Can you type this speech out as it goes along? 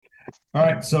All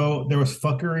right, so there was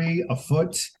fuckery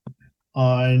afoot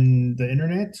on the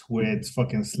internet with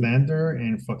fucking slander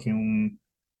and fucking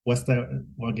what's that?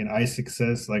 Well, again, Isaac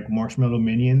says like marshmallow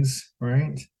minions,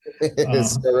 right? Uh,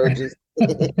 So roaches.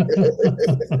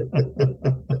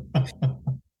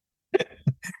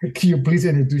 can you please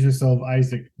introduce yourself,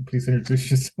 Isaac? Please introduce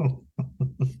yourself.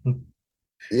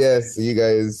 Yes, you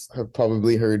guys have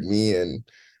probably heard me in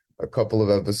a couple of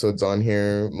episodes on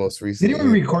here. Most Didn't we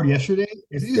recently, record yesterday?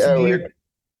 Is it just yeah, me?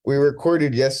 we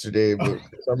recorded yesterday, but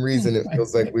for some reason it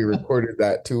feels like we recorded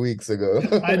that 2 weeks ago.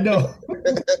 I know.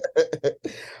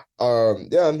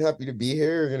 Yeah, I'm happy to be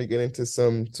here. We're gonna get into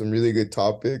some really good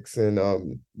topics,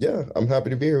 and yeah, I'm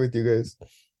happy to be here with you guys.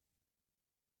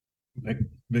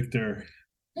 Victor.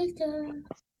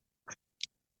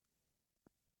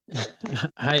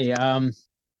 Hi,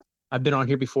 I've been on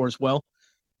here before as well.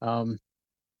 Um,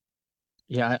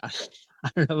 yeah, I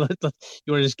don't know.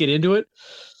 You want to just get into it?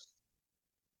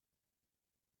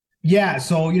 Yeah,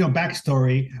 so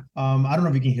backstory. I don't know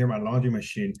if you can hear my laundry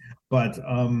machine, but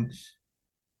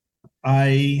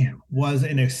I was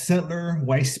in a settler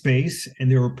white space and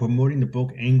they were promoting the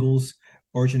book Engels,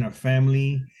 Origin of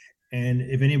Family. And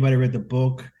if anybody read the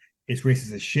book, it's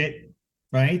racist as shit,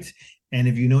 right? And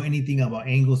if you know anything about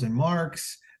Engels and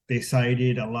Marx, they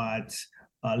cited a lot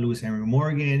Lewis Henry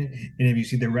Morgan. And if you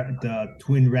see the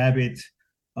Twin Rabbit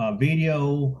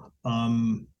video,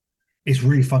 it's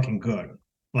really fucking good.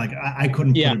 Like I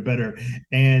couldn't put Yeah. it better.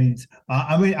 And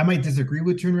I might disagree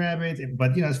with Twin Rabbit,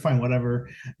 but it's fine, whatever.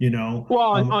 You know,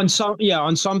 Well, um, on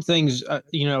some things,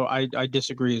 I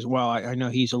disagree as well. I know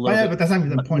he's a but little yeah, bit but that's not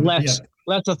even the point. But yeah,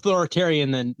 less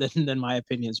authoritarian than my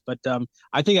opinions. But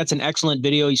I think that's an excellent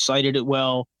video. He cited it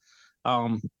well.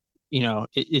 Um,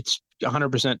 it's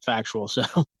 100% factual, so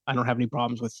I don't have any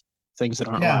problems with things that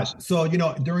aren't yeah. lies. So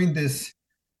during these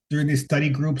study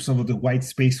groups of the white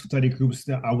space study groups,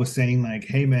 that I was saying like,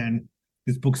 hey man,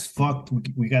 this book's fucked.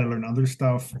 We got to learn other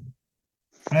stuff.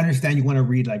 I understand you want to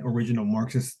read like original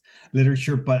Marxist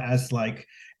literature, but as like,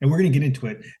 and we're going to get into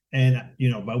it, and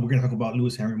but we're going to talk about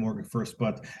Lewis Henry Morgan first.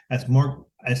 But as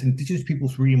indigenous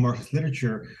peoples reading Marxist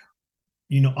literature,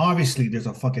 obviously there's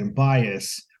a fucking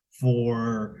bias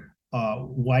for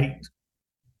white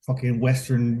fucking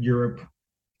Western Europe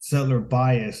settler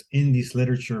bias in these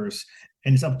literatures,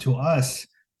 and it's up to us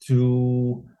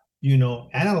to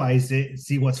analyze it,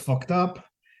 see what's fucked up,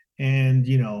 and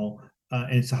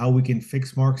and so how we can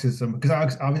fix Marxism.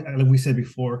 Because like we said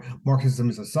before, Marxism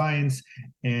is a science,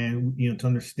 and to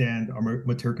understand our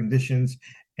material conditions,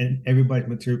 and everybody's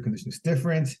material condition is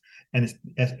different, and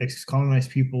as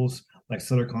ex-colonized peoples, like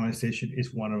settler colonization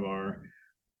is one of our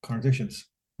contradictions,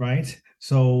 right?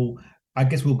 So I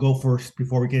guess we'll go first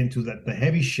before we get into the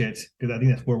heavy shit, because I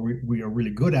think that's where we are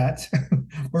really good at.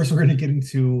 First, we're going to get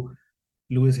into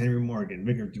Lewis Henry Morgan.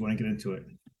 Victor, do you want to get into it?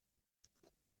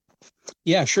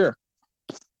 Yeah, sure.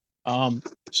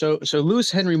 So Lewis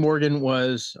Henry Morgan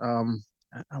was,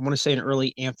 I want to say, an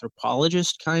early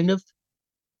anthropologist, kind of.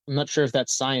 I'm not sure if that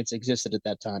science existed at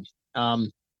that time.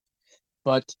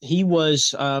 But he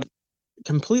was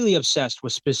completely obsessed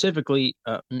with specifically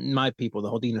my people, the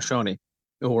Haudenosaunee,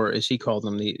 or as he called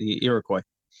them, the Iroquois,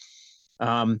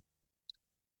 um,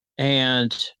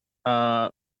 and uh,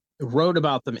 wrote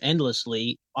about them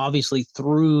endlessly, obviously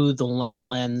through the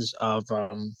lens of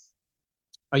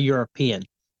a European.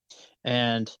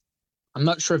 And I'm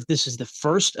not sure if this is the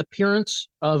first appearance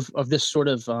of this sort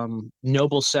of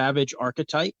noble savage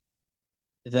archetype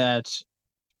that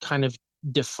kind of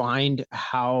defined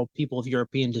how people of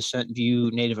European descent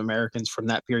view Native Americans from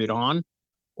that period on,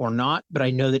 or not. But I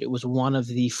know that it was one of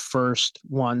the first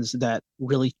ones that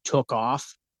really took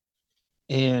off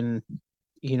in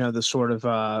the sort of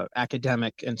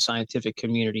academic and scientific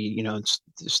community,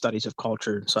 studies of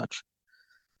culture and such.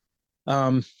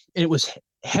 It was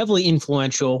heavily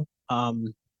influential,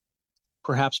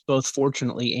 perhaps both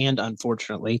fortunately and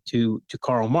unfortunately, to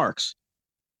Karl Marx,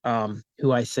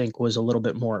 who I think was a little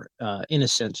bit more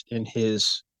innocent in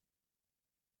his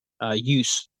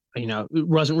use.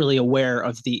 Wasn't really aware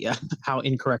of the how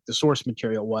incorrect the source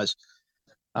material was,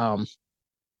 um,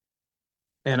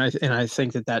 and I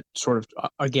think that sort of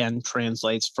again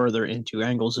translates further into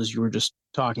Engels, as you were just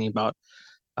talking about,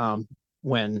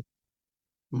 when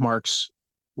Marx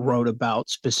wrote about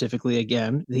specifically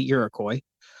again the Iroquois.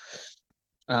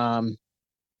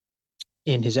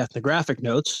 In his ethnographic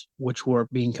notes, which were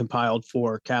being compiled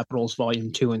for Capitals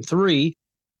Volume 2 and 3,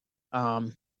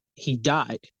 he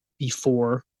died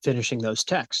before finishing those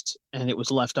texts. And it was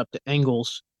left up to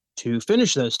Engels to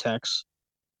finish those texts.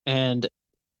 And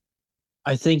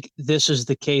I think this is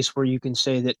the case where you can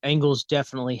say that Engels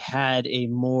definitely had a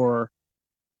more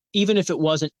even if it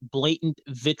wasn't blatant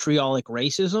vitriolic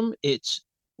racism, it's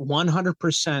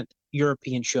 100%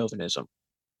 European chauvinism,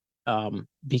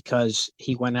 because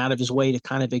he went out of his way to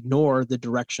kind of ignore the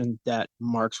direction that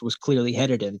Marx was clearly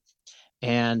headed in.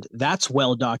 And that's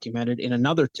well documented in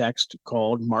another text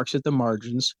called Marx at the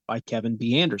Margins by Kevin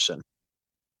B. Anderson.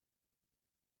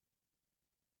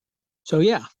 So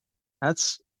yeah,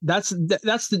 that's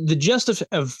the gist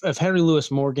of Henry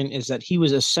Louis Morgan, is that he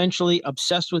was essentially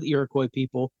obsessed with Iroquois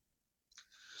people.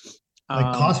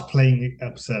 Like cosplaying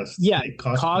obsessed. Yeah, like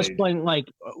cosplaying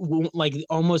like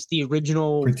almost the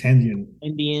original pretending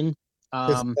Indian.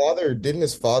 Didn't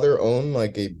his father own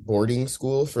like a boarding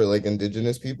school for like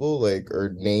indigenous people, like,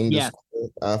 or named a Yeah,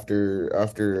 school after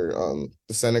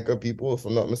the Seneca people, if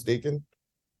I'm not mistaken?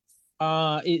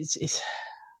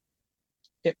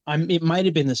 It might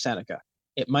have been the Seneca.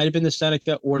 It might have been the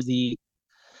Seneca or the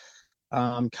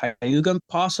Cayuga,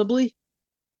 possibly,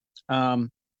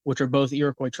 which are both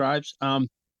Iroquois tribes. But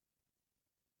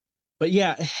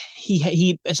yeah,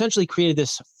 he essentially created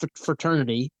this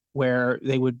fraternity where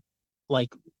they would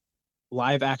like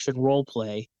live action role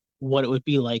play what it would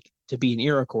be like to be an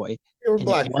Iroquois. They were And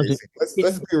it wasn't. blackfacing.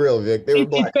 Let's be real, Vic. They were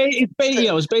black.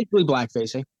 It was basically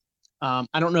blackfacing. I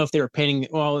don't know if they were painting.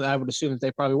 Well, I would assume that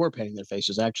they probably were painting their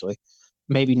faces. Actually,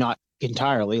 maybe not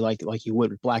entirely like you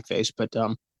would with blackface, but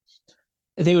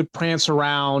they would prance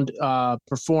around,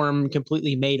 perform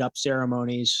completely made up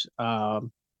ceremonies,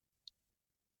 and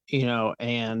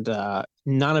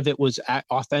none of it was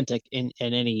authentic in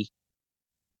any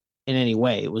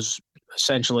way. It was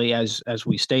essentially, as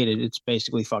we stated, it's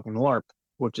basically fucking LARP,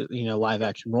 which is live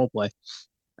action role play.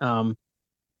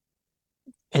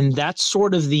 And that's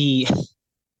sort of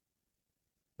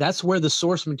that's where the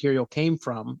source material came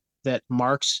from that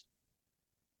Marx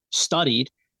studied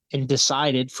and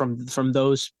decided from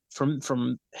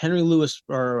Henry Louis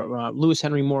or Louis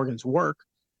Henry Morgan's work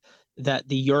that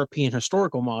the European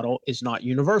historical model is not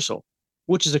universal,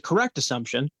 which is a correct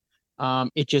assumption.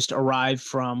 It just arrived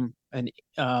from an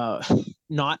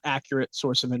not accurate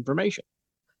source of information.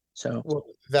 So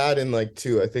that, and like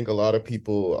too, I think a lot of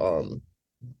people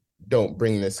don't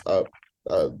bring this up.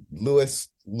 Lewis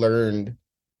learned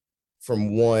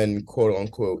from one quote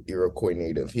unquote Iroquois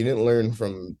native. He didn't learn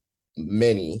from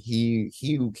many. He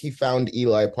found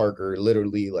Eli Parker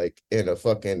literally like in a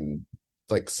fucking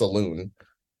like saloon.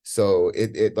 So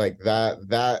it like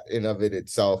that in of it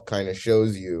itself kind of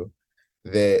shows you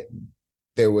that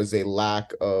there was a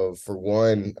lack of, for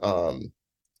one,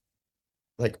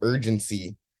 like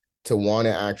urgency to want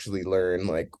to actually learn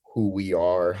like who we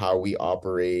are, how we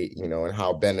operate, and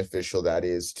how beneficial that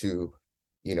is to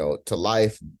to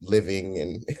life, living,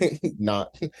 and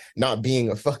not being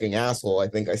a fucking asshole. I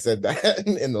think I said that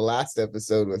in the last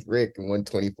episode with Rick in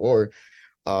 124.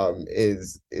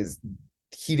 Is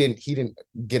he didn't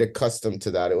get accustomed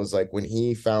to that. It was like when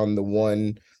he found the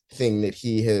one thing that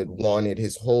he had wanted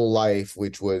his whole life,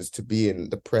 which was to be in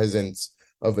the presence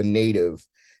of a native,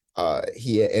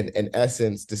 he in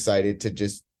essence decided to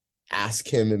just ask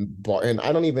him and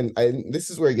I don't even, this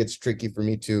is where it gets tricky for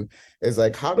me too, is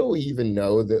like, how do we even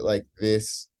know that like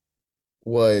this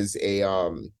was a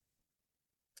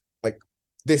like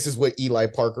this is what Eli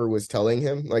Parker was telling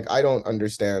him? Like, I don't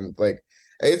understand. Like,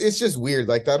 it's just weird,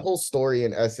 like that whole story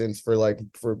in essence for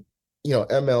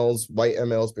MLs, white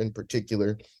MLs in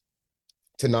particular,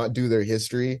 to not do their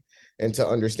history and to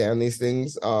understand these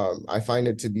things. I find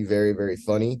it to be very, very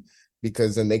funny,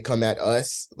 because then they come at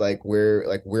us like we're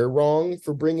wrong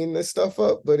for bringing this stuff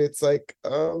up. But it's like,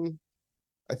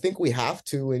 I think we have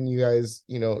to, when you guys,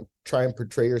 try and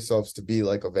portray yourselves to be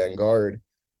like a vanguard,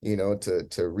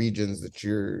 to regions that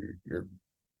you're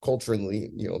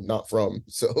culturally, not from.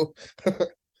 So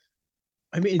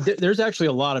I mean, there's actually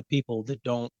a lot of people that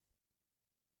don't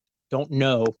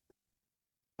know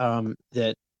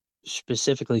that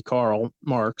specifically Karl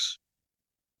Marx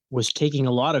was taking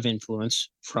a lot of influence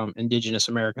from indigenous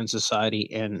American society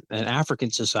and African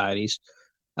societies.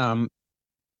 And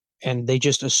they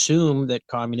just assume that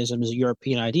communism is a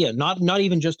European idea, not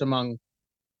even just among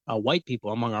white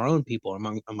people, among our own people,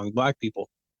 among black people.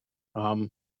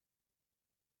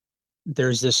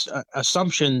 There's this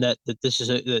assumption that this is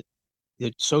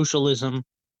that socialism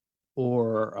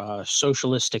or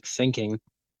socialistic thinking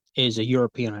is a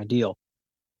European ideal,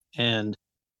 and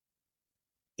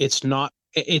it's not.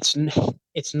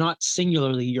 It's not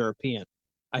singularly European.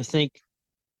 I think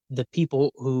the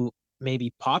people who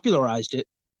maybe popularized it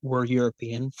were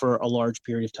European for a large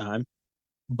period of time.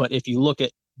 But if you look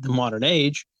at the modern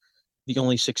age, the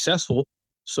only successful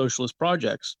socialist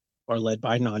projects are led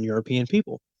by non-European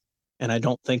people. And I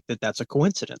don't think that that's a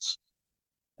coincidence.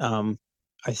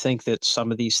 I think that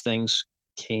some of these things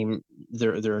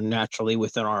they're naturally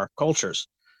within our cultures,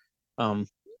 um,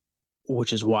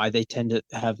 which is why they tend to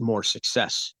have more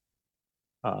success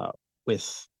uh,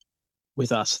 with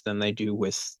us than they do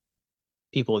with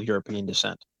people of European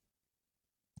descent.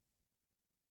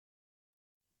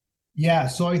 Yeah,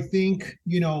 so I think,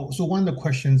 so one of the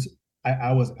questions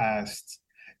I was asked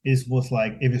was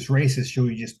like, if it's racist, should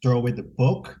we just throw away the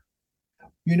book?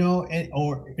 And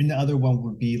the other one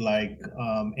would be like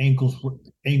Engel's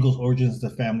Origins of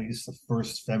the Family is the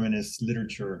first feminist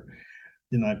literature.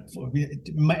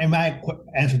 My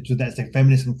answer to that is like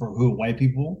feminism for who? White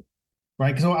people,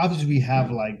 right? Because obviously we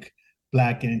have like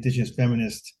Black and Indigenous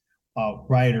feminist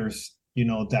writers,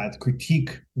 that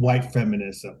critique white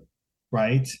feminism,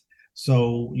 right?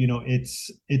 So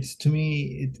it's to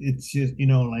me it's just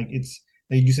like it's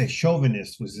like you say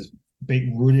chauvinist, was just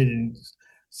big rooted in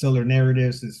settler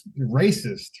narratives, is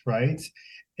racist, right?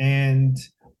 And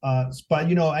but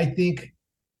I think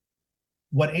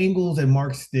what Engels and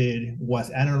Marx did was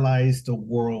analyze the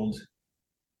world,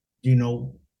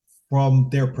 from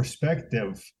their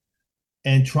perspective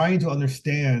and trying to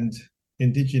understand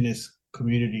indigenous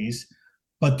communities,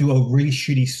 but through a really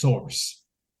shitty source,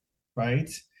 right?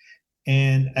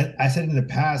 And I said in the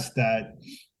past that,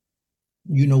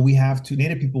 we have to,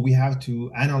 Native people, we have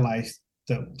to analyze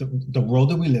the world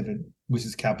that we live in, which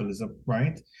is capitalism,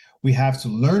 right? We have to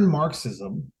learn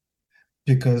Marxism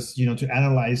because, to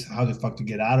analyze how the fuck to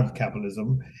get out of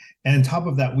capitalism. And on top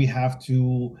of that, we have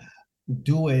to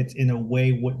do it in a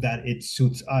way that it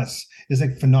suits us. It's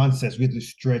like Fanon says, we have to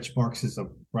stretch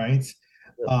Marxism, right?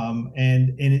 Yeah.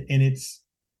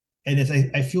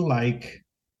 I feel like,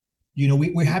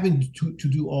 we're having to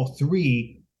do all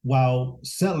three while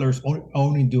settlers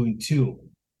only doing two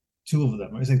of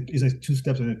them. It's like two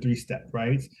steps and a three step,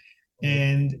 right? Mm-hmm.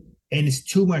 And it's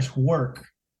too much work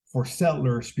for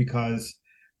settlers because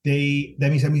they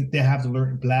have to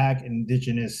learn Black and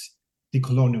Indigenous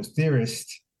decolonial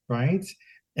theorists, right?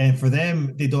 And for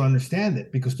them, they don't understand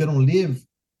it because they don't live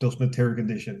those material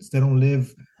conditions. They don't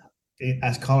live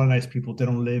as colonized people. They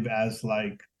don't live as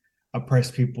like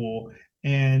oppressed people.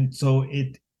 And so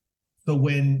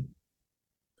when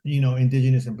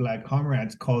Indigenous and Black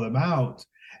comrades call them out,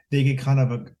 they get kind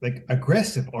of like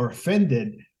aggressive or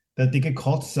offended that they get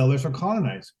called sellers or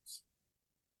colonizers,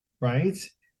 right?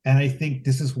 And I think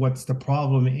this is what's the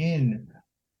problem in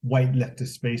white leftist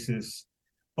spaces,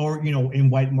 or in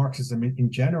white Marxism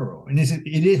in general. And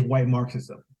it is white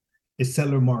Marxism. It's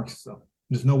settler Marxism.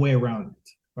 There's no way around it,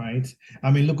 right?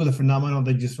 I mean, look at the phenomenon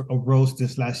that just arose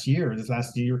this last year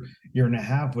and a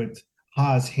half with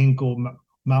Haas, Hinkle,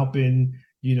 Maupin,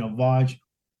 Vaj,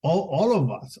 all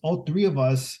of us, all three of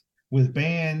us with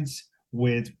bands,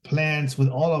 with plants, with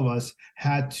all of us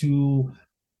had to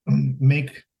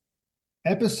make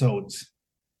episodes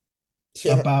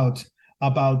about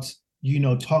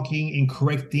talking and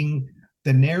correcting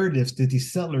the narratives that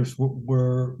these settlers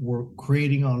were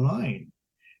creating online.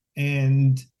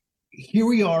 And here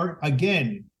we are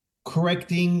again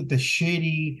correcting the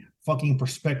shady fucking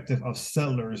perspective of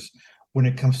settlers when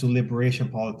it comes to liberation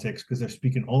politics, because they're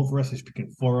speaking over us, they're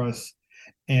speaking for us,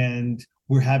 and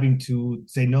we're having to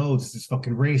say, no, this is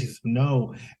fucking racist,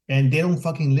 no. And they don't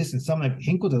fucking listen. Some like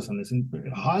Hinkle doesn't listen,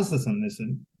 Haas doesn't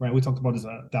listen, right? We talked about this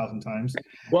 1,000 times.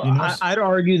 Well, I'd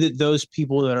argue that those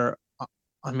people that are,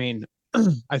 I mean,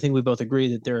 I think we both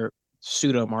agree that they're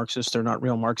pseudo Marxists. They're not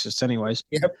real Marxists anyways.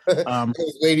 Yep. I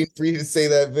was waiting for you to say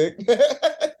that, Vic.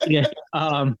 Yeah.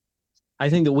 I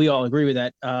think that we all agree with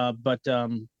that. But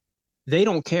they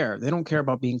don't care. They don't care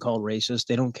about being called racist.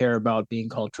 They don't care about being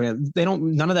called trans.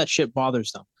 None of that shit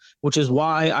bothers them, which is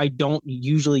why I don't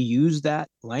usually use that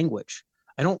language.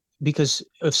 Because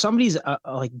if somebody's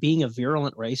like being a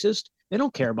virulent racist, they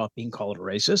don't care about being called a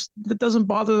racist. That doesn't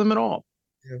bother them at all.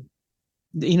 Yeah.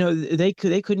 They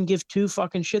couldn't give two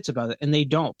fucking shits about it, and they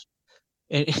don't.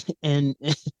 And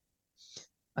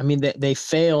I mean, they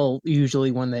fail usually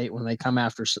when they come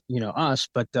after us,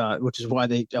 but which is why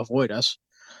they avoid us.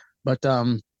 But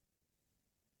a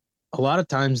lot of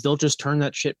times they'll just turn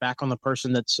that shit back on the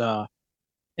person that's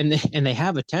and they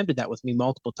have attempted that with me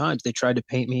multiple times. They tried to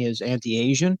paint me as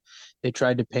anti-Asian. They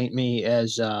tried to paint me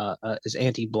as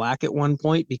anti-Black at one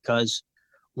point because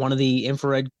one of the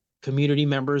infrared community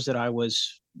members that I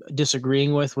was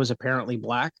disagreeing with was apparently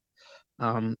Black,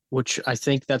 which I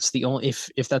think that's the only,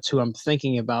 if that's who I'm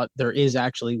thinking about, there is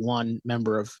actually one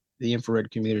member of the infrared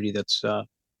community that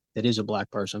is a Black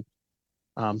person.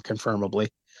 Confirmably.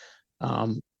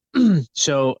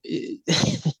 So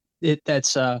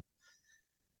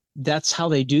that's how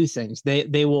they do things.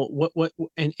 They will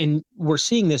and we're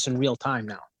seeing this in real time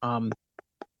now.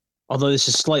 although this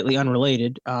is slightly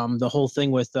unrelated, the whole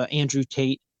thing with Andrew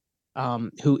Tate,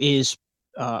 who is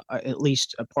at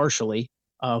least partially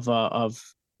of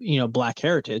Black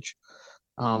heritage,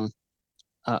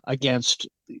 against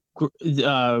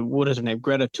what is her name,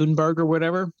 Greta Thunberg or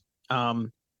whatever.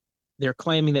 They're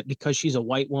claiming that because she's a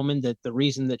white woman, that the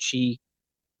reason that she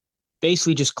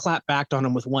basically just clapped back on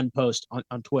him with one post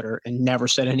on Twitter and never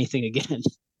said anything again,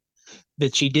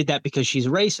 that she did that because she's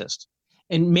racist.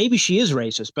 And maybe she is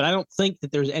racist, but I don't think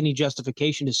that there's any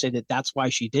justification to say that that's why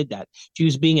she did that. She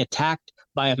was being attacked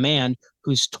by a man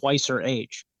who's twice her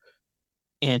age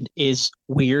and is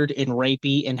weird and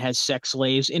rapey and has sex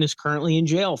slaves and is currently in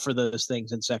jail for those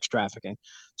things and sex trafficking.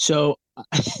 So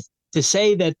to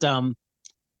say that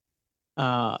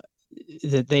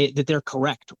that they're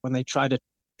correct when they try to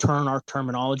turn our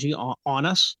terminology on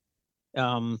us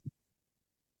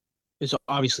is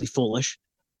obviously foolish.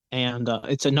 And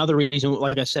it's another reason,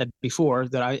 like I said before,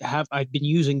 that I've been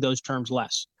using those terms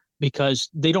less, because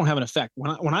they don't have an effect.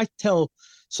 When I tell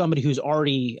somebody who's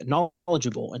already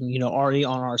knowledgeable and already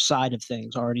on our side of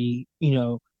things, already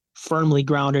firmly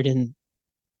grounded in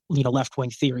left-wing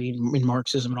theory and in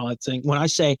Marxism and all that thing, when I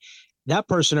say that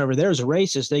person over there is a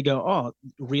racist, they go, "Oh,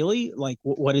 really? Like,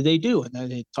 what did they do?" And then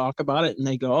they talk about it and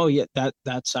they go, "Oh, yeah,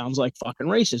 that sounds like fucking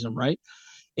racism, right?"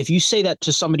 If you say that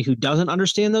to somebody who doesn't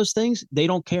understand those things, they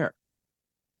don't care.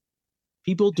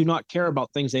 People do not care about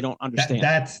things they don't understand.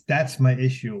 That's my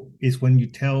issue, is when you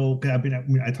tell.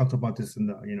 I talked about this in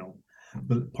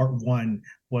the part one,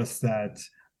 was that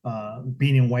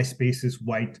being in white spaces,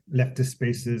 white leftist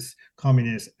spaces,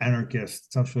 communist,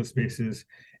 anarchist, socialist spaces,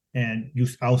 and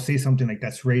I'll say something like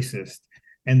that's racist,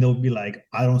 and they'll be like,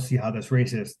 "I don't see how that's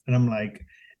racist," and I'm like,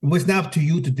 it was not up to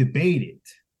you to debate it,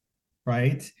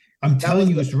 right? I'm telling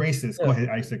you it's racist. Go ahead,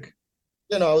 Isaac.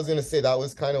 I was gonna say that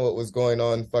was kind of what was going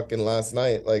on fucking last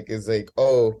night. Like, it's like,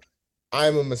 oh,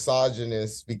 I'm a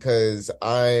misogynist because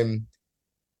I'm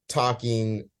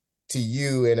talking to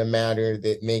you in a manner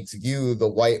that makes you, the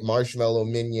white marshmallow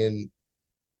minion,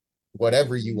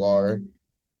 whatever you are,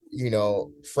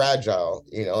 fragile,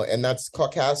 and that's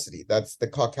caucasity. That's the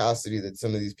caucasity that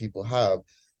some of these people have.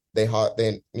 They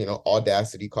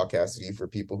audacity, caucasity for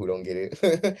people who don't get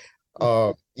it.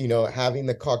 Having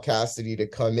the caucasity to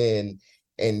come in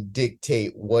and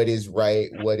dictate what is right,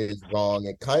 what is wrong.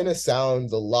 It kind of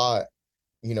sounds a lot,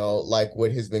 like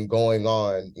what has been going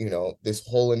on, this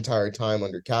whole entire time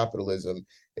under capitalism,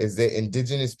 is that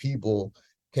indigenous people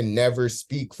can never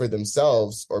speak for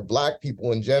themselves, or Black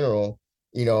people in general,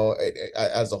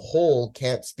 as a whole,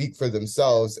 can't speak for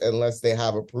themselves unless they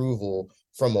have approval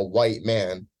from a white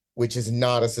man, which is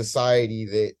not a society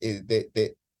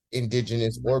that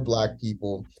indigenous or Black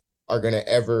people are going to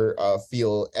ever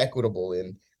feel equitable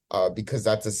in, because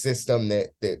that's a system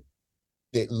that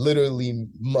literally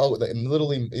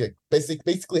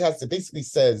basically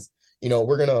says,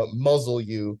 we're going to muzzle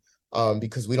you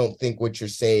because we don't think what you're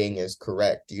saying is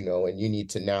correct, and you need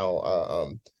to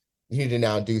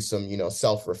now do some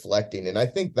self-reflecting. And I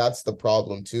think that's the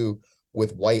problem too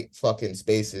with white fucking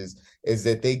spaces, is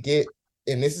that they get,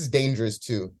 and this is dangerous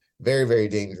too, very, very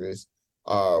dangerous.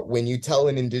 When you tell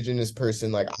an indigenous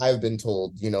person, like I've been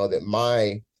told,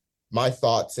 that my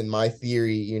thoughts and my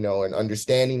theory, and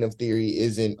understanding of theory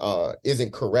isn't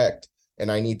correct,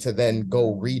 and I need to then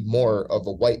go read more of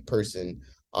a white person,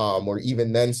 or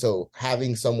even then, so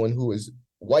having someone who is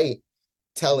white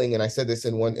telling, and I said this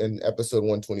in episode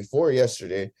 124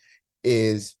 yesterday,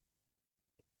 is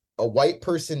a white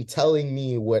person telling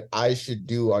me what I should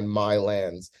do on my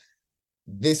lands.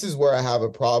 This is where I have a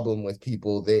problem with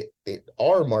people that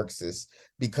are Marxists,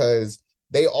 because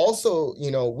they also,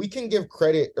 we can give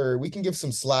credit, or we can give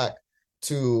some slack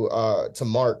to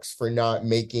Marx for not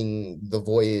making the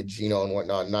voyage, and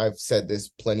whatnot. And I've said this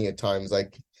plenty of times,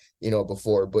 like,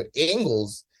 before, but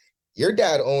Engels, your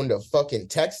dad owned a fucking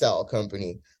textile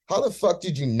company. How the fuck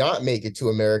did you not make it to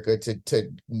America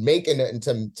to make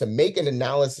an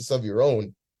analysis of your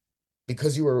own?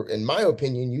 Because you were, in my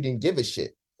opinion, you didn't give a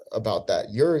shit about that.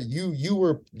 You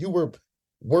were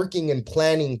working and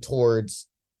planning towards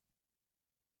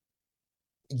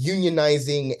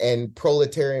unionizing and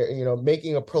proletariat,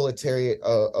 making a proletariat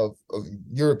of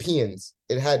Europeans.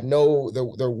 It had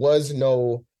there was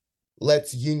no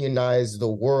let's unionize the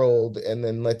world and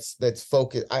then let's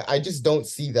focus. I just don't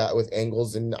see that with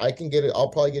Engels, and I'll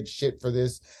probably get shit for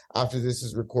this after this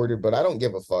is recorded, but I don't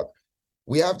give a fuck.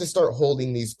 We have to start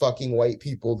holding these fucking white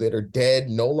people that are dead,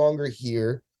 no longer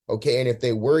here, okay? And if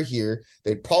they were here,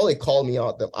 they'd probably call me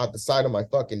out the side of my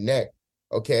fucking neck,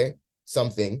 okay?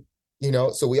 Something,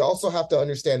 so we also have to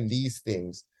understand these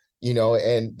things.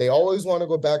 and they always want to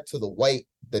go back to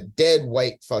the dead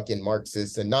white fucking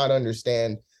Marxists and not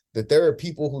understand that there are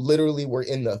people who literally were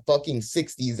in the fucking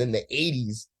 60s and the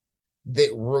 80s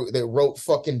that wrote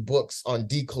fucking books on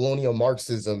decolonial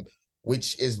Marxism,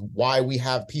 which is why we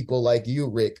have people like you,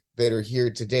 Rick, that are here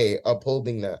today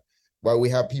upholding that. Why we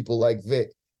have people like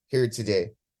Vic here today,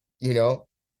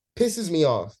 pisses me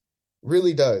off,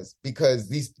 really does, because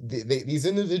these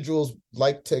individuals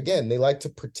like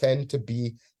to pretend to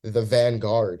be the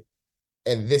vanguard,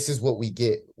 and this is what we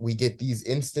get. We get these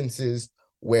instances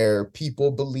where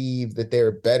people believe that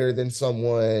they're better than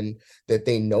someone, that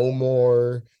they know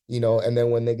more, and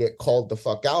then when they get called the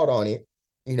fuck out on it,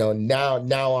 now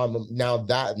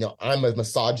I'm a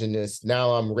misogynist,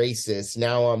 now I'm racist,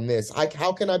 now I'm this.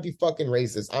 How can I be fucking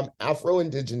racist? I'm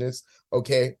Afro-Indigenous,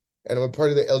 okay, and I'm a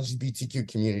part of the LGBTQ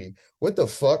community. What the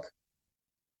fuck?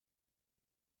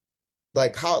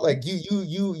 Like, how, like,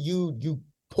 you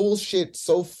pull shit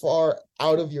so far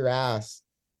out of your ass,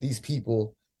 these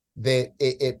people, that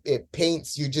it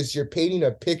paints you're painting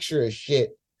a picture of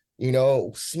shit,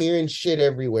 smearing shit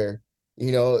everywhere.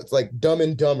 It's like Dumb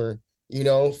and Dumber.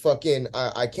 Fucking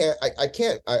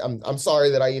I'm sorry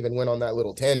that I even went on that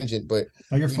little tangent, but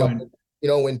Oh, you're fine.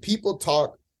 when people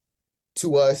talk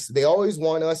to us, they always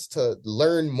want us to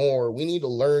learn more. We need to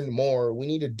learn more. We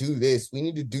need to do this. We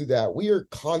need to do that. We are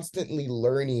constantly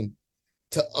learning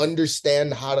to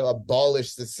understand how to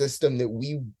abolish the system that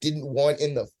we didn't want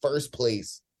in the first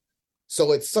place.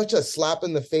 So it's such a slap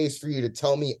in the face for you to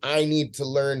tell me I need to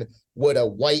learn what a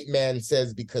white man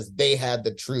says because they had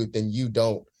the truth and you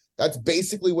don't. That's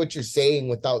basically what you're saying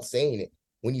without saying it.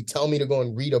 When you tell me to go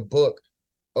and read a book,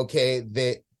 okay,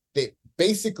 that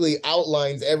basically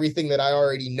outlines everything that I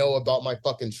already know about my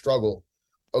fucking struggle.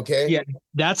 Okay? Yeah,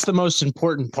 that's the most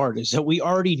important part, is that we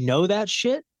already know that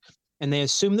shit, and they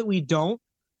assume that we don't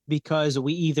because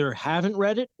we either haven't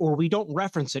read it or we don't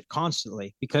reference it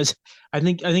constantly. Because I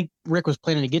think Rick was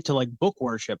planning to get to like book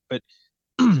worship, but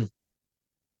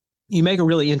you make a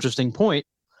really interesting point,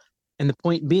 and the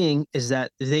point being is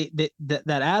that that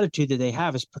attitude that they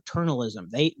have is paternalism.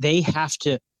 They have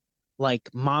to like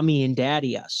mommy and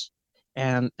daddy us,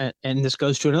 and this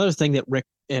goes to another thing that Rick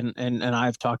and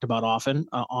I've talked about often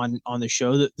on the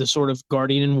show, that the sort of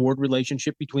guardian and ward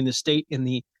relationship between the state and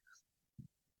the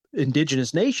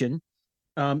indigenous nation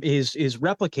is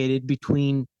replicated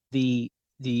between the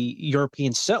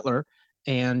European settler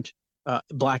and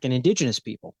black and indigenous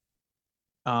people.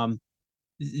 Um,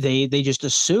 they just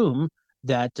assume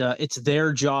that it's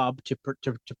their job to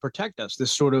protect us.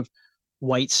 This sort of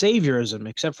white saviorism,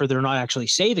 except for they're not actually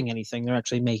saving anything; they're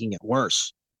actually making it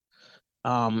worse.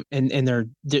 And they're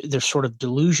sort of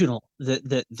delusional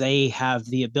that they have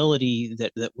the ability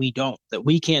that we don't, that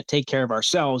we can't take care of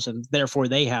ourselves, and therefore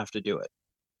they have to do it,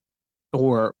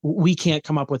 or we can't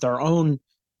come up with our own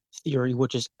theory,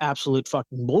 which is absolute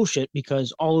fucking bullshit,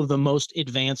 because all of the most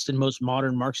advanced and most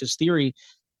modern Marxist theory,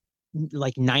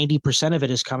 like 90% of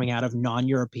it, is coming out of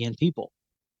non-European people.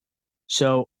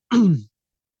 So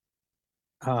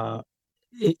uh,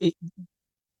 it,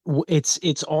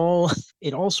 it's all,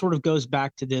 it all sort of goes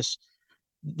back to this,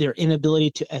 their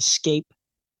inability to escape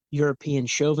European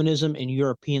chauvinism and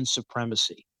European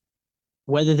supremacy.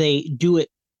 Whether they do it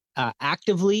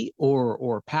actively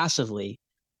or passively,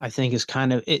 I think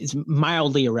it's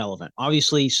mildly irrelevant.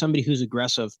 Obviously, somebody who's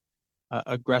aggressively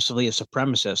a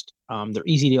supremacist, they're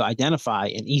easy to identify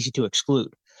and easy to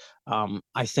exclude.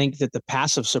 I think that the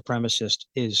passive supremacist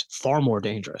is far more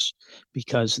dangerous,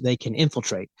 because they can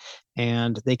infiltrate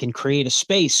and they can create a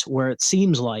space where it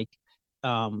seems like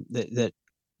that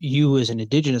you, as an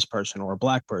indigenous person or a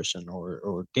black person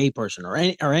or gay person or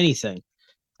anything,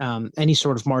 any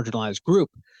sort of marginalized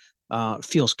group,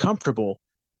 feels comfortable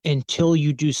until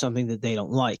you do something that they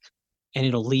don't like. And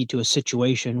it'll lead to a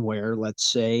situation where,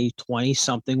 let's say, 20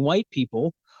 something white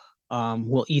people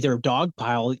will either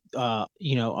dogpile, a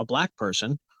black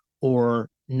person, or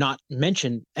not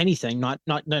mention anything, not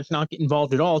get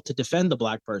involved at all to defend the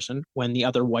black person, when the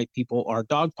other white people are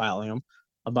dogpiling them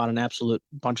about an absolute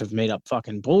bunch of made up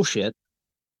fucking bullshit.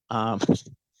 An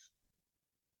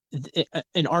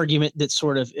argument that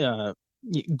sort of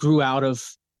grew out of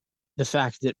the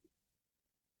fact that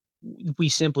we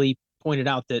simply pointed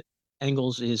out that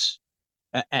Engels is,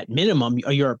 at minimum,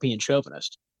 a European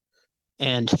chauvinist,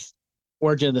 and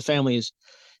Origin of the Family is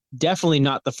definitely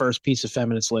not the first piece of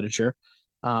feminist literature.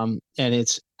 And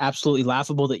it's absolutely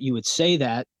laughable that you would say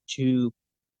that to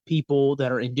people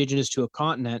that are indigenous to a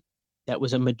continent that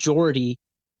was a majority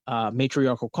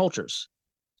matriarchal cultures.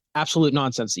 Absolute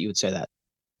nonsense that you would say that.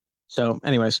 So,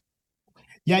 anyways.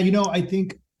 Yeah, I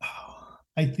think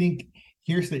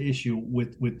here's the issue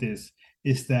with this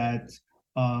is that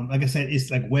like I said, it's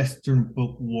like Western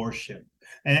book worship.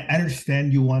 And I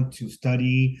understand you want to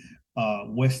study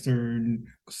Western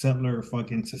settler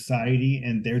fucking society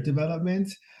and their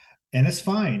development, and that's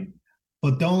fine.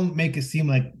 But don't make it seem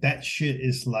like that shit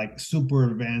is like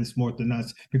super advanced more than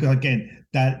us. Because again,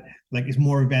 that like is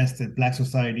more advanced than Black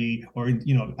society or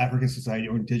African society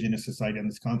or Indigenous society on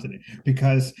this continent.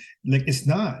 Because like it's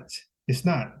not. It's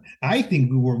not. I think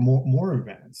we were more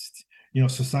advanced,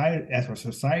 society as our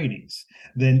societies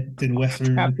than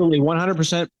Western. Absolutely,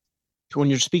 100%. When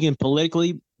you're speaking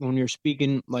politically, when you're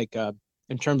speaking like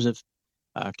in terms of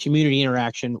community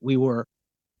interaction, we were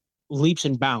leaps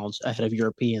and bounds ahead of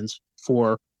Europeans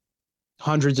for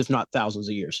hundreds, if not thousands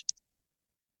of years.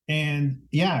 And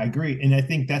yeah, I agree. And I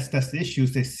think that's the issue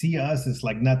is they see us as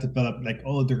like not developed, like,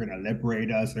 oh, they're gonna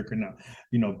liberate us, they're gonna,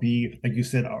 be, like you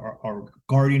said, our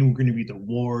guardian, we're gonna be the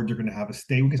ward, they're gonna have a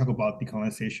state. We can talk about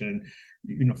decolonization,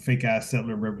 fake ass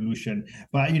settler revolution.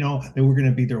 But that we're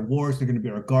gonna be their wards, they're gonna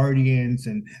be our guardians,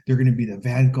 and they're gonna be the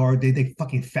vanguard. They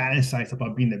fucking fantasize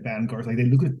about being the vanguards. Like they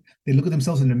look at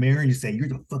themselves in the mirror and you say, you're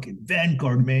the fucking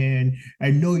vanguard, man. I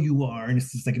know you are. And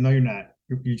it's just like, no, you're not.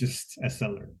 You're just a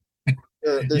settler.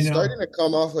 They're starting to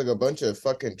come off like a bunch of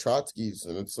fucking Trotskys,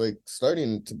 and it's like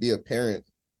starting to be apparent.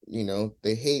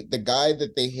 They hate the guy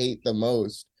that they hate the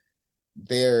most.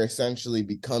 They're essentially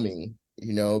becoming,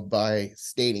 by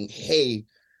stating, "Hey,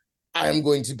 I'm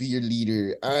going to be your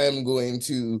leader. I'm going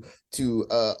to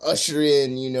usher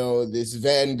in, this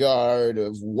vanguard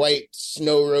of white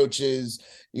snow roaches,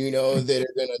 that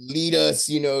are going to lead us,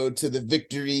 to the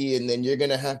victory. And then you're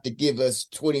going to have to give us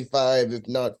 25, if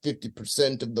not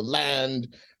 50% of the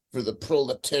land for the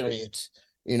proletariat."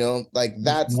 Like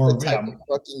that's the type of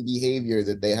fucking behavior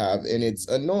that they have. And it's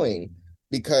annoying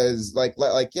because like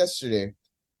yesterday,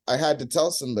 I had to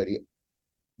tell somebody,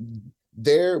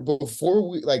 before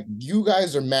we, like, you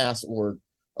guys are mass org,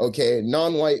 okay?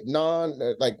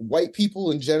 White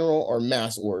people in general are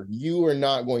mass org. You are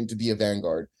not going to be a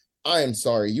vanguard. I am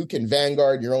sorry. You can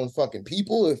vanguard your own fucking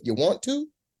people if you want to,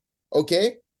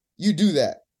 okay? You do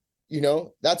that.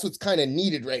 That's what's kind of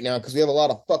needed right now because we have a lot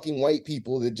of fucking white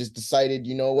people that just decided,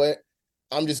 you know what?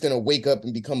 I'm just going to wake up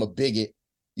and become a bigot,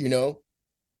 You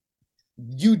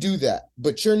do that,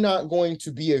 but you're not going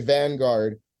to be a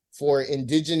vanguard for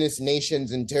indigenous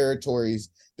nations and territories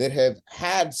that have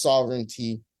had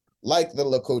sovereignty, like the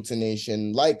Lakota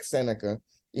Nation, like Seneca,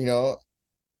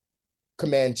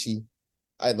 Comanche.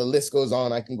 The list goes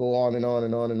on. I can go on and on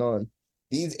and on and on.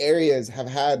 These areas have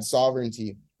had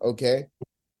sovereignty, okay?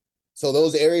 So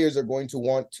those areas are going to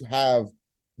want to have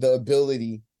the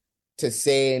ability to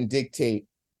say and dictate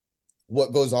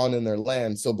what goes on in their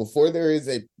land. So before there is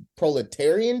a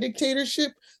proletarian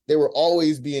dictatorship, there will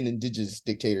always be an indigenous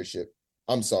dictatorship.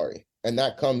 I'm sorry. And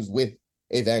that comes with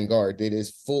a vanguard that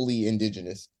is fully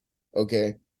indigenous.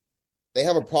 Okay. They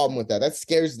have a problem with that. That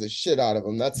scares the shit out of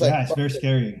them. That's like, it's very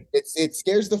scary. It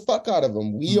scares the fuck out of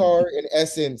them. We are, in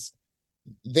essence,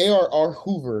 they are our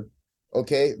Hoover.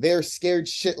 Okay. They're scared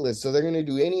shitless. So they're going to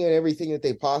do any and everything that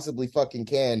they possibly fucking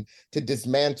can to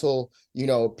dismantle,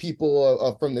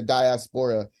 people from the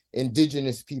diaspora,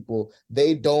 indigenous people.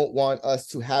 They don't want us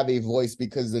to have a voice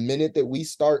because the minute that we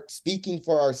start speaking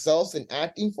for ourselves and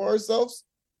acting for ourselves,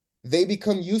 they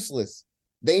become useless.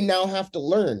 They now have to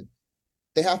learn.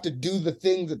 They have to do the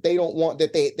things that they don't want,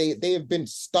 that they have been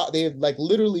stopped. They have like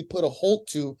literally put a halt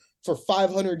to for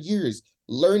 500 years,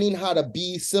 learning how to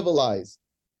be civilized.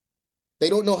 They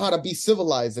don't know how to be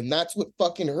civilized. And that's what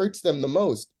fucking hurts them the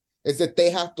most, is that they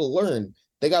have to learn.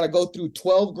 They got to go through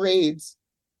 12 grades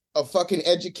of fucking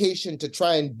education to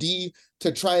try and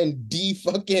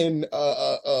fucking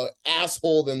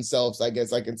asshole themselves, I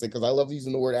guess I can say, because I love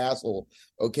using the word asshole.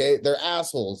 Okay, they're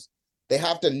assholes. They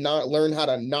have to not learn how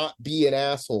to not be an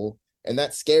asshole, and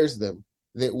that scares them.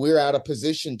 That we're at a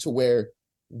position to where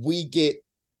we get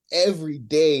every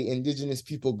day indigenous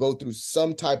people go through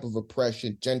some type of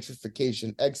oppression,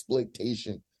 gentrification,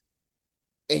 exploitation,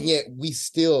 and yet we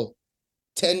still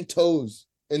 10 toes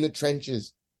in the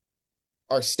trenches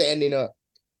are standing up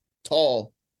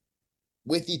tall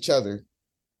with each other,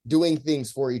 doing things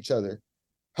for each other,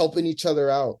 helping each other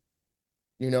out.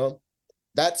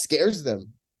 That scares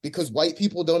them because white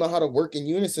people don't know how to work in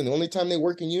unison. The only time they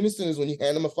work in unison is when you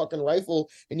hand them a fucking rifle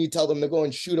and you tell them to go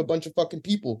and shoot a bunch of fucking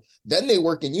people. Then they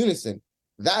work in unison.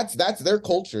 That's their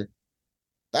culture.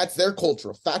 That's their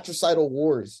culture. Fratricidal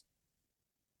wars.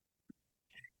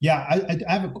 Yeah,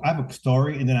 I have a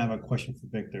story and then I have a question for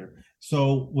Victor.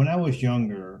 So when I was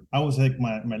younger, I was like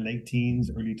my late teens,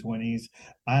 early 20s.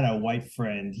 I had a white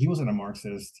friend. He wasn't a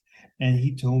Marxist. And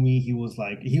he told me he was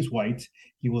like, he was white.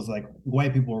 He was like,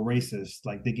 white people are racist.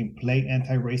 Like they can play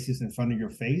anti-racist in front of your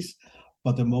face.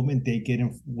 But the moment they get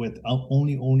in with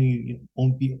only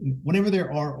whenever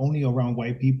there are only around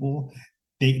white people,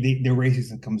 their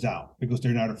racism comes out because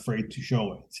they're not afraid to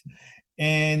show it.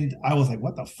 And I was like,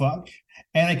 what the fuck?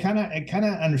 And I kind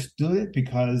of understood it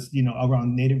because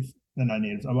around not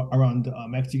natives, around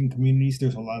Mexican communities,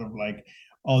 there's a lot of like,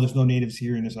 oh, there's no natives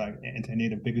here, and there's like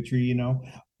anti-native bigotry.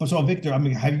 But so Victor, I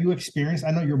mean, have you experienced?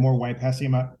 I know you're more white passing,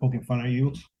 I'm not poking fun at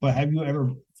you, but have you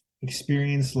ever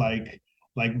experienced like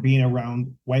being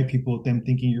around white people, them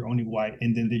thinking you're only white,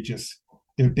 and then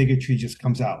their bigotry just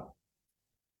comes out,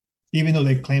 even though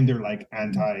they claim they're like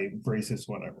anti-racist,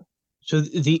 whatever. So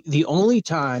the only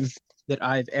time that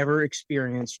I've ever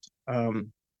experienced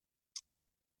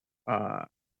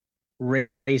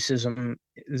racism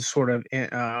is sort of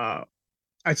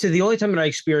I'd say the only time that I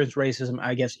experienced racism,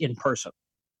 I guess, in person.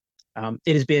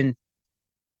 It has been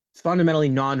fundamentally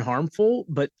non-harmful,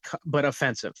 but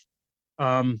offensive.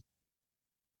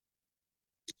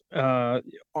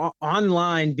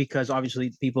 Online, because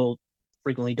obviously people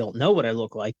frequently don't know what I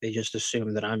look like. They just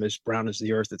assume that I'm as brown as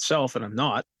the earth itself, and I'm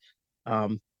not.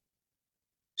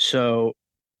 So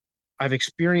I've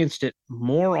experienced it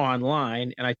more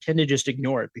online, and I tend to just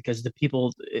ignore it because the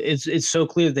people, it's so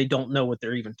clear they don't know what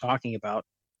they're even talking about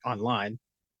online.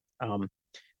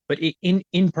 But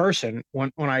in person,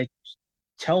 when I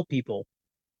tell people,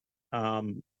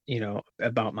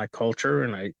 about my culture,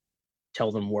 and I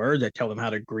tell them words, I tell them how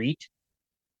to greet,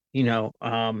 there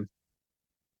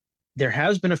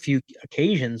has been a few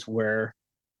occasions where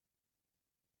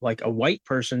like a white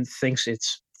person thinks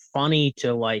it's funny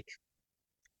to like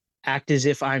act as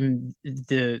if I'm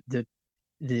the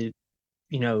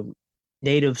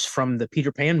natives from the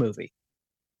Peter Pan movie.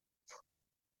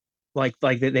 Like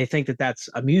they think that that's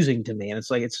amusing to me, and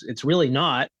it's like it's really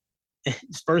not.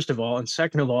 First of all, and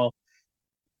second of all,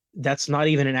 that's not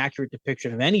even an accurate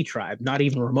depiction of any tribe, not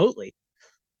even remotely.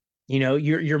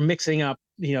 You're mixing up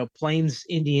Plains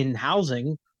Indian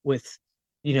housing with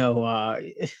you know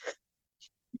I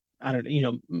don't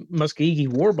Muskogee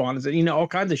war bonds, all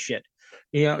kinds of shit.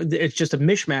 It's just a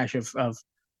mishmash of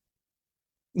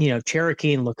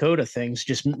Cherokee and Lakota things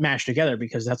just mashed together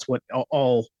because that's what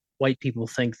all white people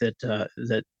think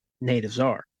that natives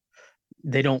are.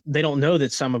 They don't know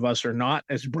that some of us are not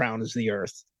as brown as the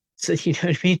earth. So you know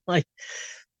what I mean? Like,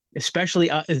 especially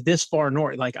this far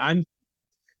north. Like I'm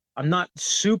not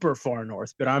super far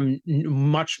north, but I'm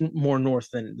much more north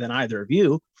than either of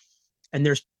you. And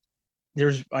there's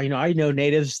I know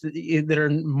natives that are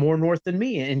more north than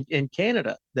me in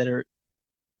Canada that are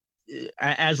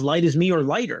as light as me or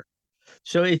lighter.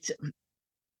 So it's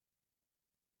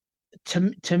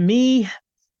to me,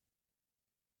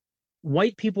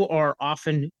 white people are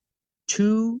often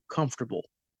too comfortable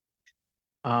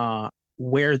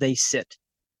where they sit.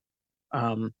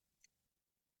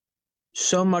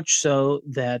 So much so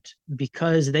that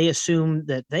because they assume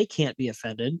that they can't be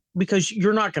offended, because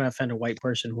you're not going to offend a white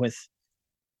person with,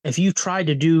 if you try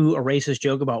to do a racist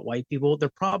joke about white people,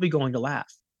 they're probably going to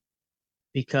laugh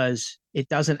because it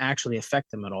doesn't actually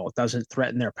affect them at all. It doesn't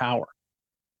threaten their power.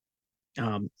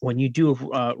 When you do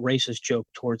a racist joke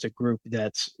towards a group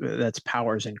that's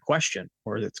power is in question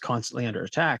or that's constantly under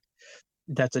attack,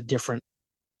 that's a different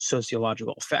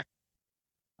sociological effect.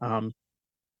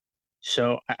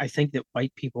 So I think that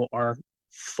white people are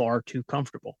far too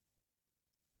comfortable.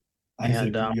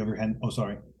 Isaac, you have your hand. Oh,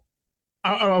 sorry.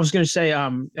 I was going to say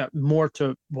more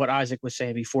to what Isaac was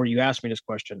saying before you asked me this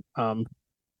question.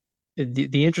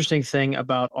 The interesting thing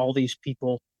about all these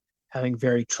people having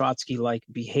very Trotsky-like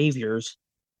behaviors,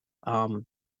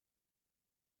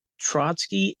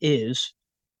 Trotsky is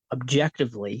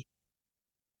objectively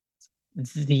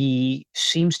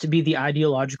seems to be the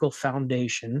ideological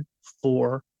foundation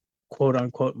for quote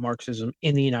unquote Marxism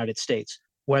in the United States,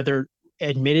 whether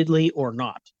admittedly or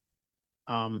not.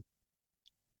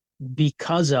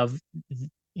 Because of,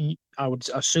 I would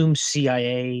assume,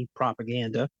 CIA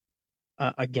propaganda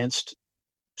against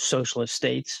socialist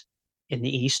states in the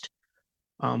East,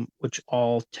 which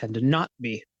all tend to not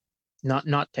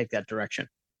take that direction.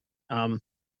 I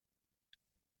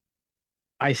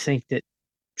think that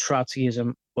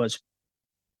Trotskyism was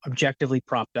objectively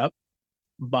propped up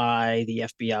by the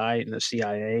FBI and the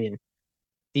CIA, and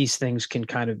these things can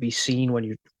kind of be seen when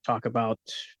you talk about,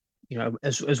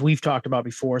 as we've talked about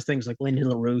before, things like Lyndon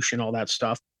LaRouche and all that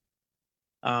stuff.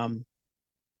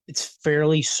 It's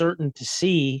fairly certain to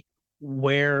see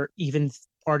where even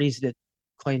parties that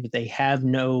claim that they have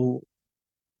no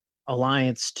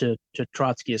alliance to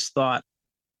Trotskyist thought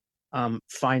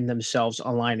find themselves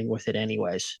aligning with it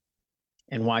anyways,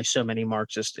 and why so many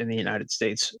Marxists in the United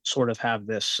States sort of have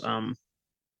this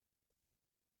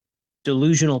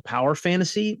delusional power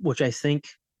fantasy, which I think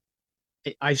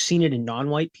I've seen it in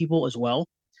non-white people as well,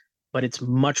 but it's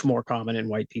much more common in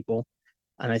white people.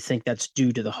 And I think that's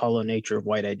due to the hollow nature of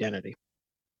white identity.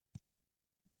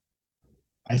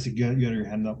 Isaac, you got your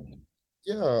hand up.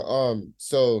 Yeah,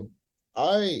 so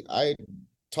I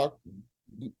talked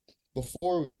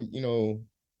before,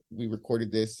 we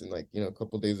recorded this, and like, a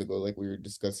couple days ago, like we were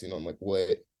discussing on like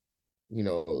what,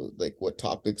 like what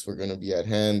topics were gonna be at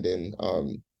hand. And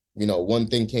one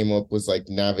thing came up was like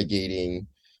navigating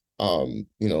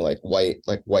like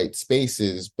white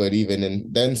spaces. But even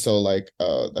in then, so like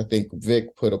I think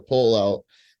Vic put a poll out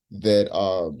that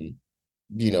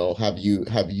have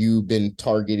you been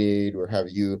targeted, or have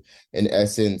you in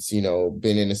essence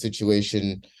been in a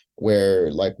situation where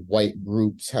like white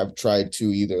groups have tried to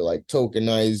either like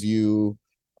tokenize you,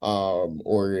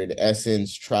 or in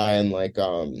essence try and like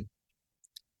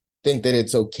think that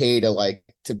it's okay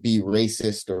to be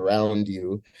racist around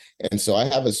you. And so I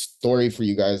have a story for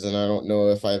you guys, and I don't know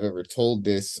if I've ever told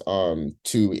this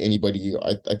to anybody.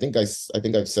 I think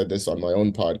I've said this on my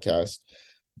own podcast,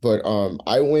 but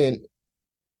I went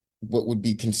what would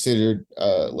be considered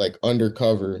like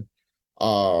undercover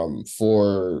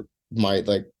for my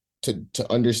like to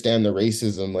understand the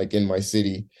racism like in my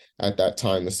city at that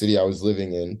time, the city I was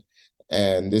living in.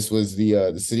 And this was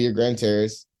the city of Grand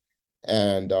Terrace.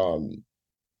 And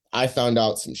I found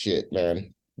out some shit,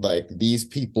 man. Like, these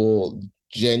people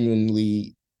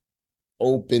genuinely,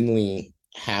 openly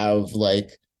have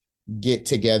like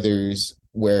get-togethers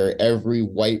where every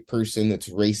white person that's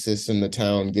racist in the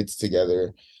town gets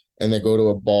together, and they go to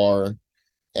a bar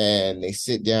and they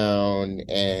sit down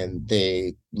and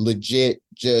they legit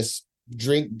just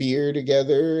drink beer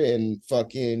together and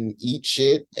fucking eat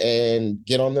shit and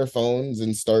get on their phones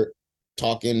and start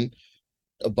talking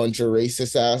a bunch of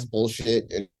racist ass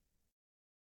bullshit and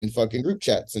fucking group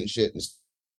chats and shit, and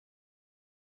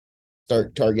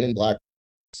start targeting black,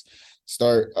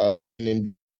 start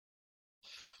and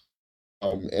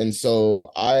so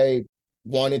I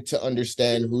wanted to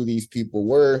understand who these people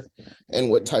were and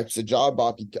what types of job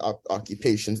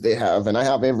occupations they have. And I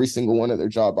have every single one of their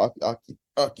job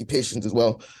occupations as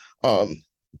well.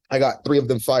 I got 3 of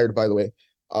them fired, by the way,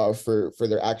 for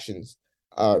their actions.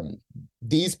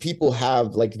 These people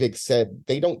have, like Vic said,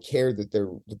 they don't care that they're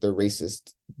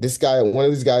racist. One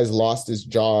of these guys lost his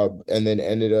job and then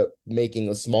ended up making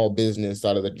a small business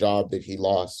out of the job that he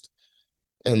lost,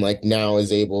 and like now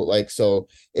is able, like, so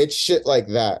it's shit like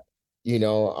that.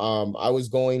 I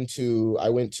went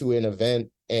to an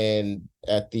event, and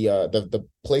at the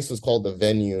place was called The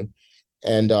Venue.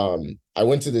 And I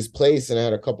went to this place, and I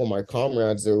had a couple of my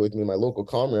comrades there with me, my local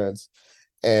comrades,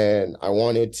 and I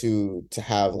wanted to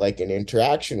have like an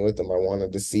interaction with them. I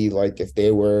wanted to see like if they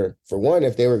were, for one,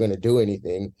 if they were going to do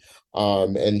anything,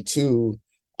 and 2,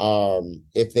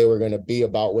 if they were going to be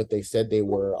about what they said they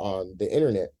were on the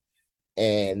internet.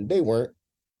 And they weren't.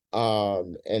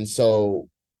 And so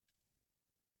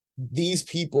these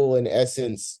people, in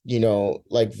essence,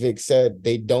 like Vic said,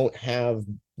 they don't have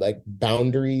like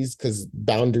boundaries, because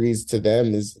boundaries to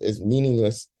them is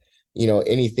meaningless.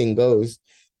 Anything goes.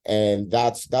 And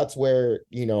that's where,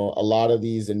 a lot of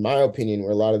these, in my opinion,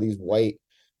 where a lot of these white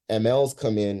MLs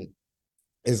come in,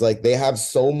 is like they have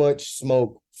so much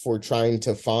smoke for trying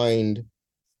to find,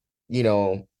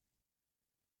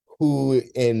 who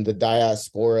in the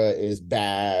diaspora is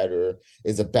bad or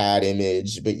is a bad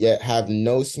image, but yet have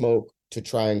no smoke to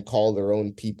try and call their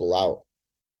own people out.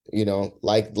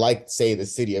 Like say the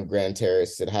city of Grand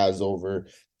Terrace, that has over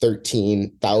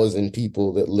 13,000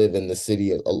 people that live in the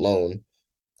city alone,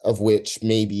 of which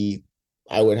maybe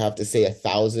I would have to say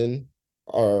 1,000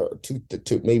 or two,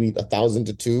 maybe 1,000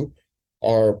 to 2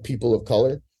 are people of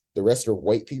color. The rest are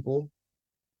white people,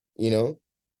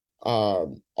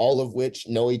 all of which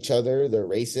know each other. They're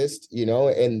racist,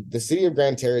 and the city of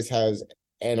Grand Terrace has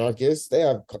anarchists. They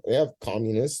have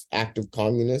communists, active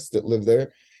communists that live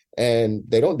there, and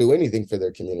they don't do anything for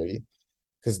their community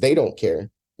because they don't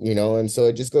care, and so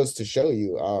it just goes to show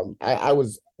you. I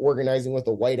was organizing with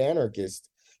a white anarchist,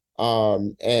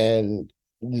 and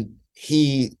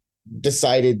he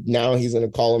decided now he's going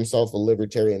to call himself a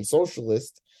libertarian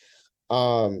socialist,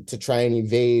 to try and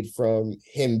evade from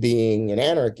him being an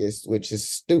anarchist, which is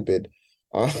stupid.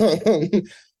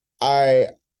 I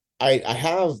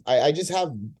just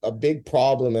have a big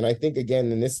problem, and I think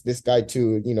again, and this guy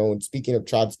too, speaking of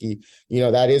Trotsky,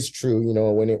 that is true.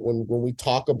 When we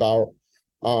talk about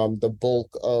the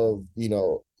bulk of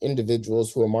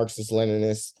individuals who are Marxist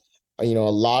Leninists, a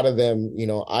lot of them,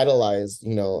 idolize,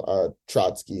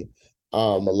 Trotsky. A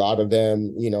lot of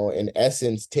them, in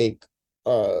essence, take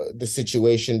the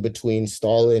situation between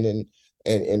Stalin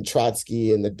and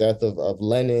Trotsky and the death of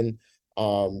Lenin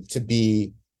to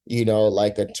be,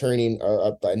 like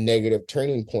a negative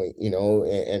turning point,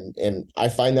 and I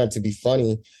find that to be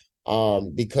funny,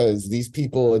 because these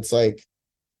people, it's like,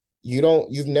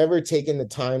 you've never taken the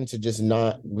time to just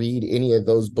not read any of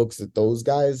those books that those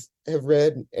guys have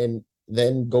read, and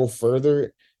then go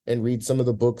further and read some of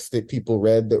the books that people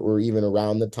read that were even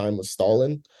around the time of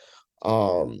Stalin.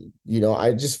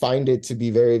 I just find it to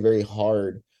be very, very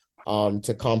hard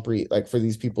to comprehend, like, for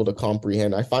these people to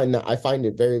comprehend. I find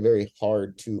it very, very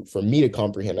hard for me to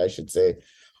comprehend, I should say,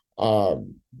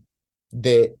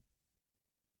 that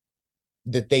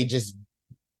they just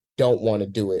don't want to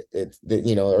do it. It's that,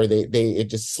 or it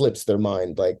just slips their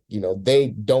mind. Like,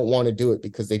 they don't want to do it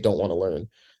because they don't want to learn.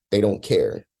 They don't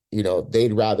care.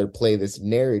 They'd rather play this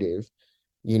narrative,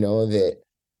 that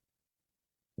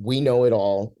we know it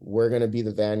all. We're going to be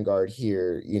the vanguard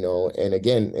here, and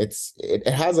again, it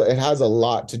has a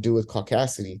lot to do with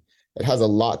caucasity. It has a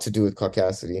lot to do with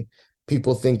caucasity.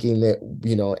 People thinking that,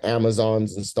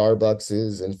 Amazons and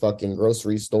Starbuckses and fucking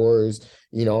grocery stores,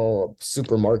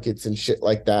 supermarkets and shit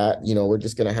like that, we're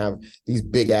just going to have these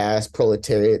big ass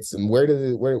proletariats. And what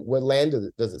land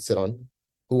does it sit on?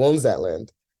 Who owns that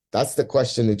land? That's the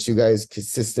question that you guys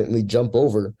consistently jump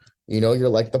over. You're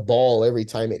like the ball every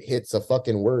time it hits a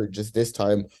fucking word. Just this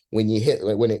time, when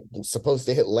it's supposed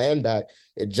to hit land back,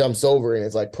 it jumps over and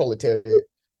it's like proletariat,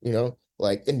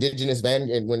 like and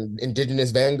when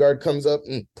Indigenous Vanguard comes up,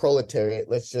 proletariat.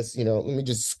 Let's just, let me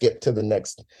just skip to the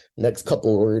next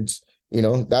couple words.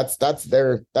 That's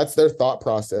their thought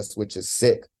process, which is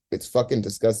sick. It's fucking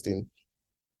disgusting.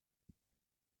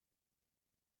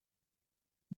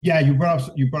 Yeah, you brought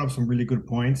up some really good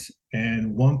points,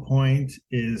 and one point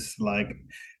is like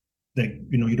that,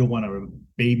 you don't want to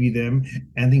baby them.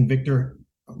 And I think Victor,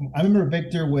 I remember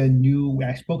Victor, when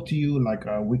I spoke to you like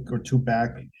a week or two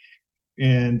back,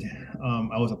 and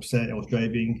I was upset. I was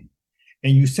driving,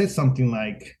 and you said something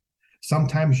like,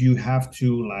 sometimes you have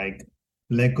to like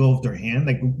let go of their hand.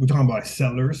 Like, we're talking about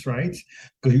settlers, right?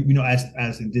 Because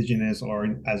as indigenous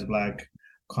or as Black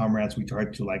comrades, we try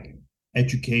to like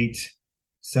educate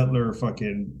settlers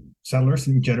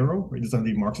in general. Right? It doesn't have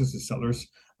to be Marxist, it's settlers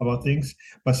about things.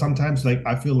 But sometimes, like,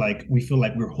 I feel like we feel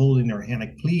like we're holding their hand,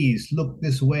 like, please look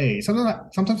this way.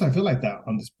 Sometimes I feel like that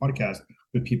on this podcast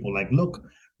with people, like, look,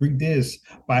 read this.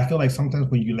 But I feel like sometimes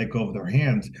when you let go of their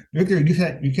hands, Victor, you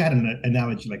had an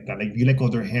analogy like that. Like, if you let go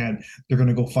of their hand, they're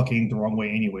gonna go fucking the wrong way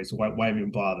anyway. So why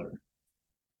even bother?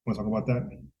 Want to talk about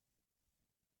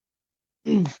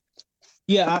that?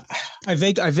 Yeah, I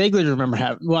vaguely remember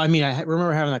having. Well, I mean, I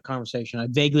remember having that conversation. I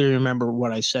vaguely remember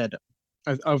what I said.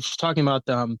 I was talking about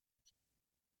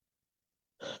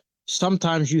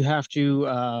sometimes you have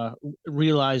to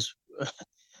realize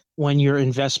when your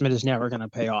investment is never going to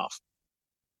pay off,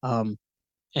 and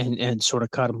sort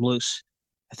of cut them loose,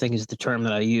 I think is the term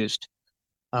that I used,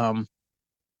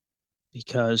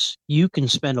 because you can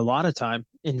spend a lot of time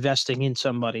investing in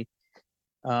somebody,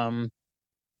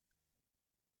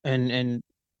 and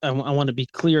I want to be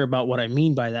clear about what I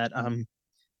mean by that.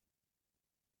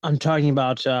 I'm talking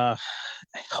about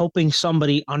helping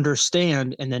somebody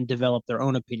understand and then develop their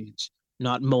own opinions,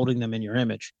 not molding them in your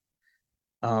image,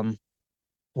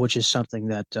 which is something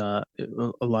that a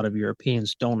lot of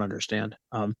Europeans don't understand.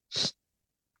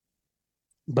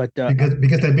 But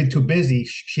because they've been too busy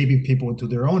shaping people into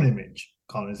their own image.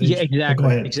 Colonization. Yeah, exactly. Go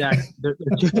ahead. Exactly.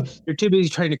 They're too busy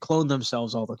trying to clone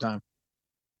themselves all the time.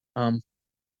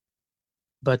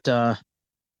 But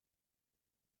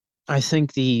I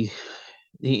think the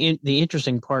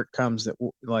interesting part comes that,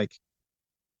 like,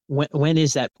 when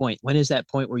is that point? When is that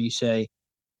point where you say,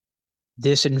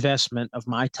 this investment of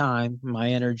my time, my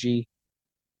energy,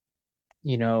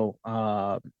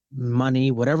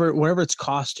 money, whatever it's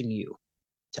costing you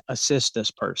to assist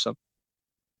this person,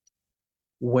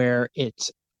 where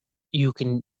you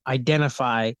can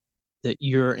identify that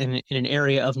you're in an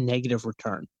area of negative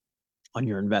return on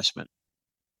your investment.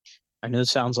 I know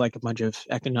this sounds like a bunch of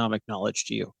economic knowledge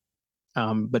to you,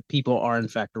 but people are in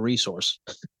fact a resource.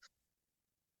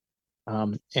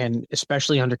 And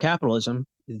especially under capitalism,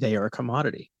 they are a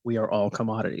commodity. We are all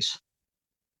commodities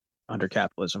under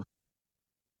capitalism.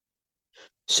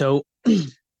 So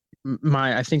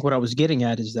I think what I was getting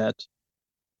at is that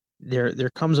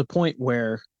there comes a point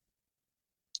where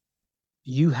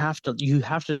you have to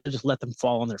just let them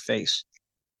fall on their face,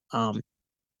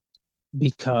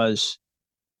 because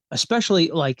especially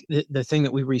like the thing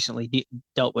that we recently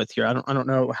dealt with here. I don't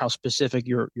know how specific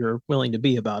you're willing to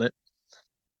be about it.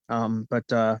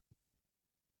 But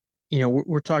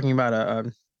we're talking about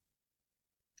a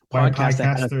White podcast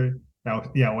that kind of,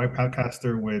 podcaster. Yeah, white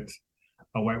podcaster with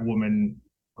a white woman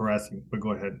harassing. But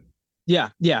go ahead.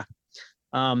 yeah.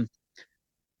 Um,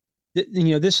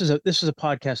 this is a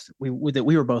podcast that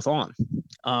we were both on.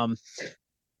 Um,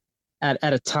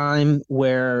 at a time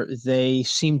where they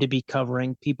seemed to be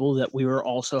covering people that we were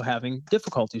also having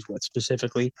difficulties with,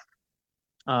 specifically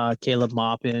Caleb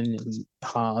Maupin and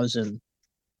Haas and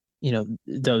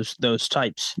those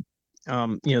types.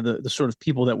 The sort of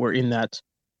people that were in that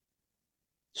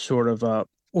sort of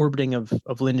orbiting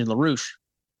of Lyndon LaRouche.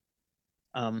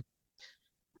 And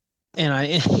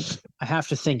I I have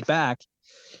to think back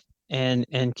and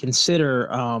consider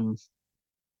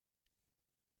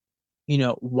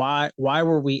why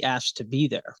were we asked to be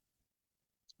there?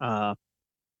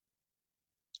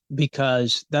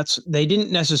 Because they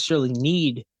didn't necessarily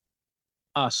need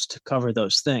us to cover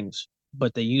those things,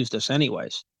 but they used us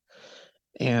anyways.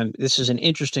 And this is an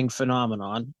interesting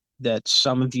phenomenon that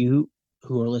some of you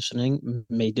who are listening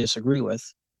may disagree with.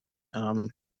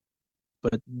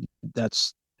 But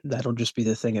that'll just be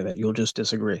the thing of it. You'll just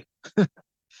disagree.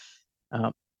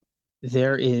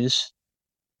 There is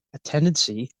a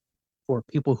tendency for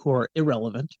people who are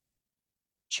irrelevant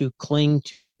to cling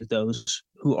to those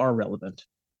who are relevant.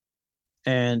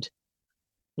 And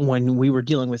when we were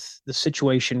dealing with the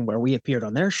situation where we appeared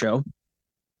on their show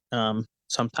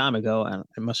some time ago, and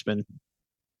it must have been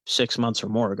 6 months or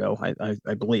more ago,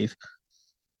 I believe.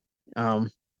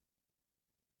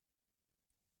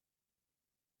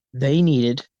 They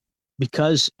needed,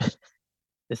 because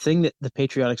the thing that the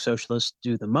patriotic socialists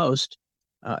do the most,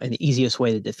 and the easiest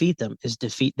way to defeat them is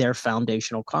defeat their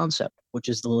foundational concept, which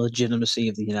is the legitimacy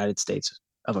of the United States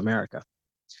of America.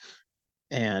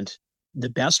 And the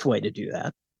best way to do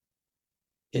that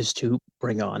is to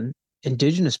bring on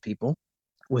indigenous people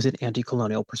with an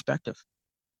anti-colonial perspective.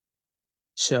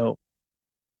 So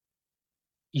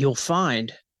you'll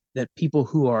find that people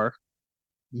who are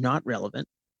not relevant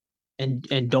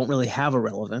and don't really have a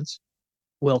relevance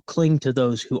will cling to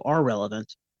those who are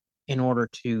relevant in order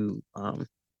to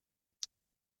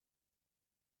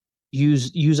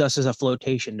use us as a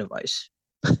flotation device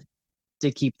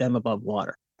to keep them above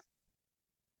water.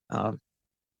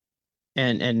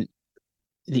 And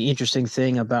the interesting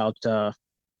thing about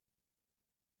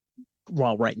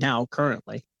right now,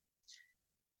 currently,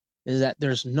 is that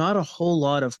there's not a whole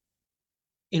lot of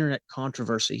internet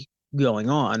controversy going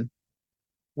on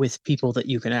with people that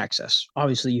you can access.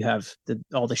 Obviously, you have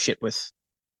all the shit with,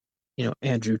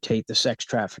 Andrew Tate, the sex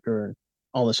trafficker, and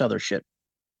all this other shit.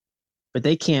 But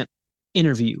they can't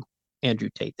interview Andrew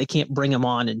Tate. They can't bring him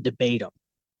on and debate him,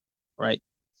 right?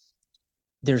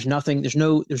 There's no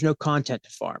content to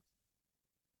farm.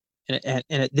 And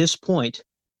at this point,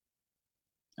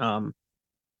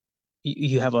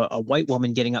 you have a white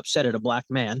woman getting upset at a black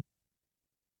man,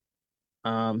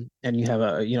 and you have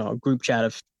a group chat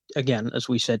of, again, as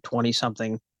we said,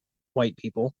 20-something white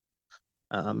people,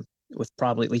 with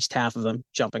probably at least half of them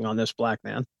jumping on this black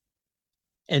man,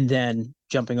 and then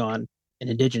jumping on an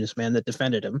indigenous man that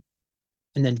defended him,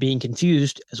 and then being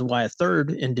confused as to why a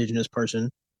third indigenous person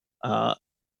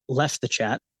left the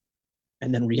chat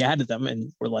and then re-added them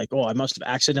and were like, oh, I must have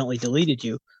accidentally deleted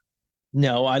you.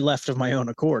 No, I left of my own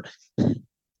accord.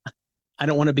 I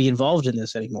don't want to be involved in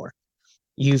this anymore.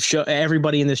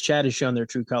 Everybody in this chat has shown their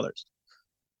true colors.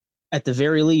 At the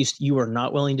very least, you are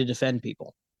not willing to defend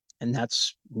people, and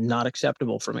that's not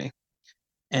acceptable for me.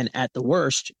 And at the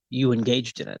worst, you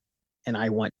engaged in it, and I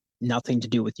want nothing to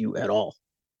do with you at all.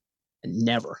 And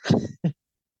never.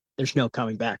 There's no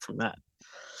coming back from that.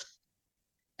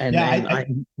 And yeah,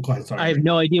 I have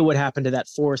no idea what happened to that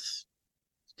fourth,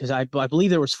 because I believe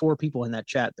there was 4 people in that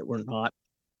chat that were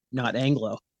not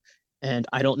Anglo, and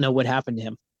I don't know what happened to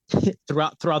him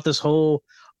throughout this whole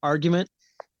argument.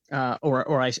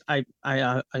 Or I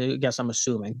guess I'm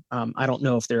assuming. I don't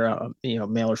know if they're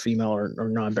male or female or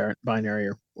non-binary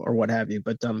or what have you,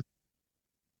 but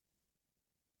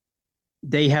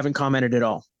they haven't commented at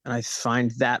all, and I find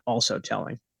that also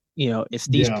telling. If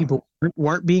these people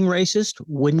weren't being racist,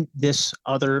 wouldn't this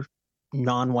other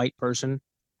non-white person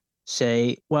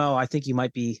say, well, I think you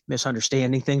might be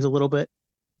misunderstanding things a little bit,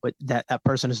 but that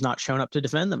person has not shown up to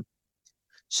defend them.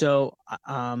 So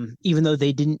even though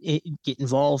they didn't get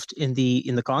involved in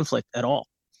the conflict at all.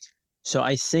 So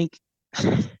I think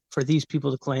for these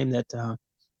people to claim that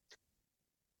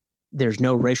there's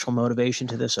no racial motivation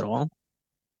to this at all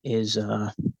is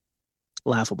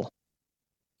laughable.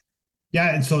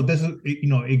 Yeah, and so this is,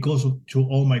 it goes to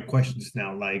all my questions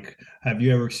now. Like, have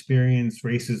you ever experienced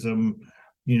racism?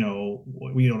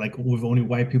 Like with only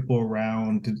white people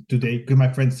around. Do they? Because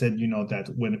my friend said,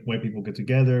 that when white people get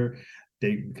together,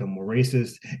 they become more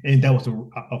racist, and that was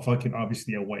a fucking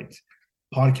obviously a white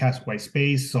podcast, white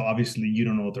space. So obviously you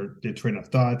don't know their train of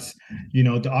thoughts.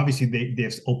 Obviously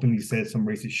they've openly said some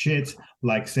racist shit,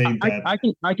 like saying that.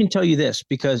 I can tell you this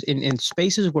because in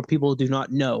spaces where people do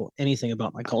not know anything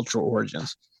about my cultural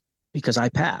origins, because I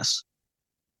pass,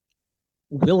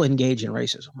 will engage in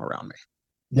racism around me,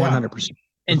 Yeah, 100%, that's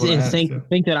and what I and asked. Yeah.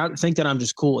 think that I'm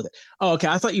just cool with it. Oh, okay.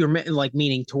 I thought you were like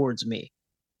meaning towards me.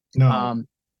 No. Um,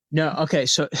 no, okay.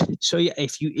 So yeah,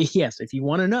 if you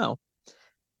want to know,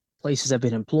 places have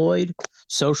been employed,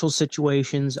 social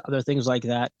situations, other things like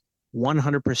that.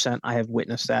 100%, I have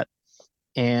witnessed that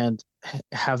and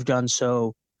have done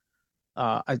so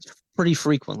pretty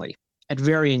frequently at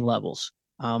varying levels.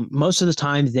 Most of the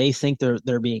time, they think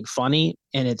they're being funny,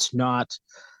 and it's not.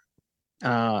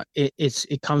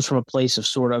 It comes from a place of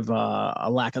sort of a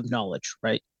lack of knowledge,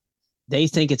 right? They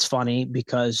think it's funny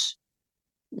because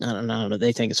I don't know.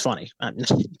 They think it's funny.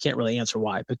 You can't really answer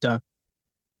why, but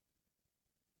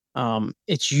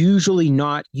it's usually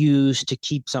not used to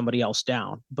keep somebody else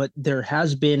down. But there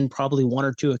has been probably one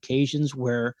or two occasions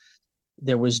where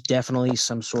there was definitely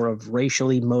some sort of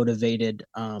racially motivated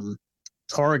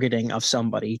targeting of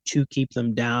somebody to keep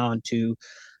them down, to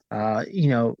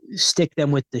stick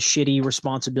them with the shitty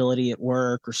responsibility at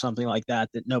work or something like that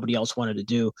that nobody else wanted to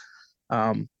do.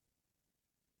 Um,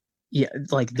 yeah,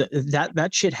 like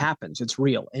that shit happens. It's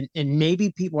real, and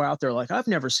maybe people are out there like I've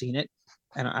never seen it,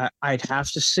 and I'd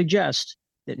have to suggest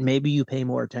that maybe you pay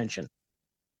more attention.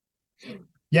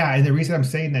 Yeah, and the reason I'm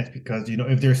saying that is because,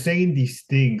 if they're saying these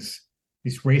things,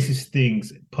 these racist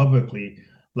things publicly,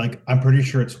 like I'm pretty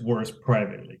sure it's worse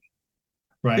privately,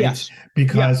 right? Yes, yeah,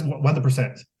 Because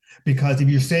 100%. Because if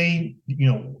you're saying,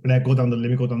 when I go down let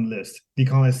me go down the list.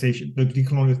 Decolonization, the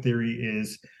decolonial theory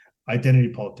is identity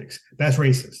politics. That's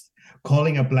racist.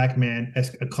 Calling a black man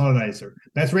as a colonizer,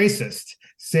 that's racist.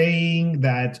 Saying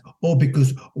that, oh,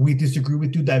 because we disagree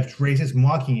with you, that's racist,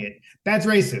 mocking it, that's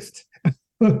racist.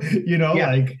 yeah.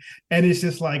 Like, and it's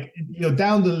just like,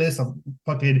 down the list of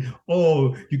fucking,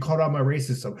 oh, you called out my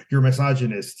racism, you're a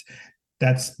misogynist.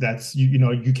 That's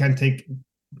you can't take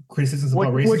criticisms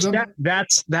about Which racism.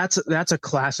 that's a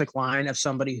classic line of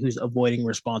somebody who's avoiding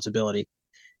responsibility.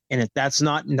 And if that's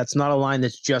not a line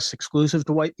that's just exclusive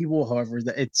to white people. However,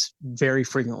 it's very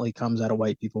frequently comes out of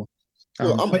white people.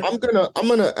 Yo, But I'm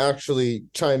gonna actually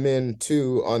chime in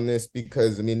too on this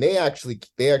because I mean they actually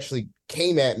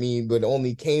came at me, but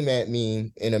only came at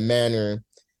me in a manner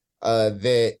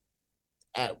that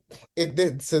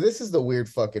so this is the weird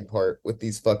fucking part with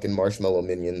these fucking marshmallow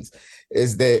minions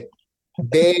is that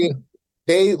they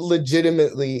they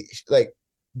legitimately like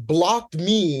blocked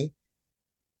me,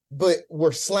 but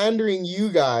were slandering you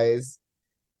guys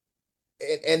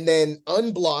and then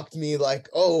unblocked me like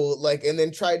oh like and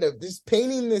then tried to just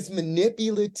painting this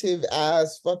manipulative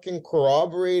ass fucking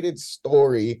corroborated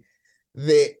story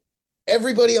that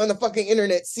everybody on the fucking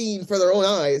internet seen for their own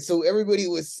eyes, so everybody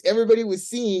was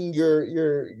seeing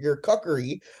your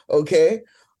cuckery, okay.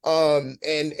 And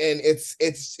it's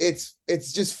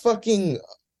just fucking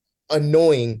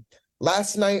annoying.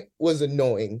 Last night was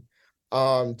annoying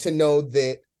to know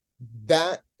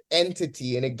that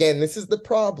entity, and again, this is the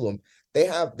problem.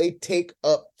 They take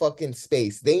up fucking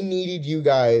space. They needed you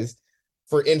guys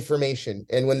for information.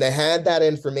 And when they had that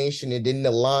information, it didn't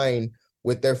align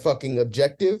with their fucking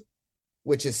objective,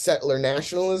 which is settler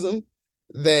nationalism,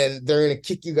 then they're going to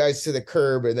kick you guys to the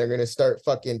curb and they're going to start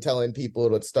fucking telling people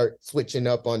to start switching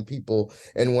up on people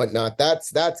and whatnot.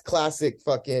 That's classic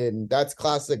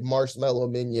marshmallow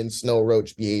minion snow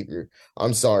roach behavior.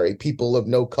 I'm sorry. People of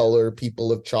no color,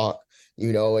 people of chalk,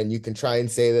 and you can try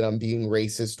and say that I'm being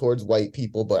racist towards white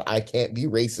people, but I can't be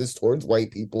racist towards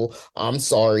white people. I'm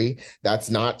sorry.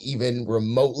 That's not even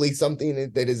remotely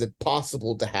something that is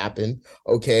possible to happen.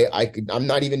 Okay. I'm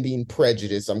not even being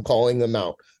prejudiced. I'm calling them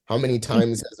out. How many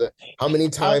times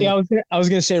Yeah, I was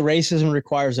gonna say racism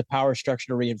requires a power structure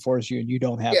to reinforce you, and you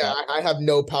don't have yeah, that. I have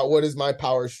no power. What is my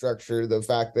power structure? The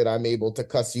fact that I'm able to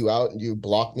cuss you out and you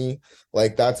block me,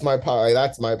 like that's my power.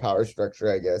 That's my power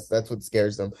structure, I guess. That's what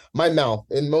scares them. My mouth.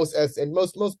 In most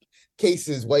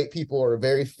cases, white people are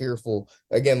very fearful.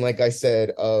 Again, like I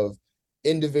said, of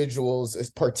individuals,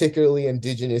 particularly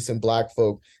indigenous and black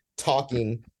folk,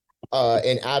 talking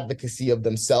in advocacy of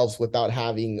themselves without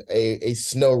having a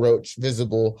snow roach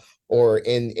visible or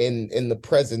in the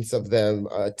presence of them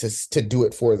to do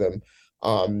it for them.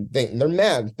 They're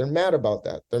mad about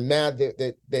that. They're mad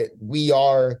that we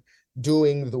are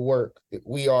doing the work.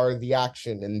 We are the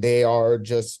action, and they're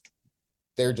just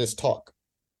talk.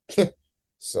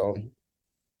 So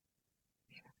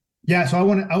Yeah, so I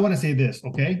want to say this,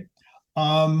 okay?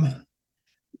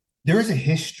 There is a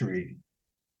history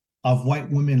of white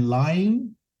women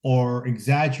lying or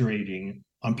exaggerating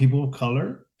on people of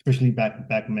color, especially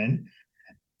back men,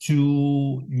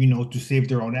 to save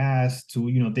their own ass.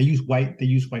 They use white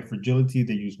fragility,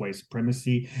 they use white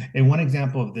supremacy. And one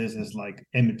example of this is like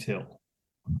Emmett Till,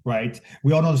 right?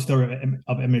 We all know the story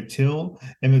of Emmett Till.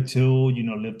 Emmett Till,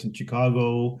 lived in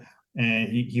Chicago, and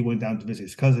he went down to visit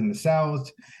his cousin in the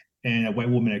South, and a white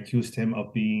woman accused him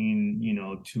of being,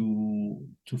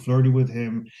 too flirty with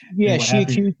him. Yeah, And what she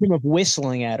happened? accused him of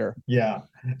whistling at her. Yeah.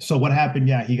 So what happened?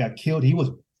 Yeah, he got killed. He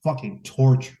was fucking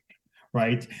tortured,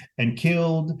 right? And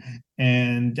killed.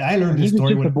 And I learned He this was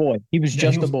story just a when boy. He was yeah,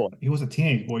 just a boy. he was a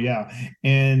teenage boy, yeah.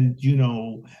 And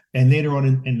and later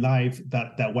on in life,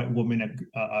 that white woman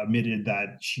admitted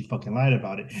that she fucking lied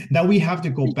about it. Now we have to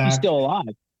go She's back. still alive.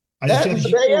 that, She's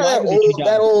that yeah, alive,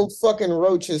 that old fucking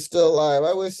roach is still alive.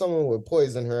 I wish someone would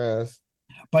poison her ass.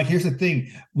 But here's the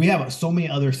thing: we have so many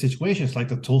other situations, like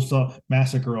the Tulsa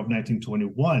massacre of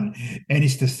 1921, and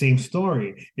it's the same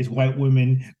story. It's white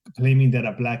women claiming that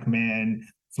a black man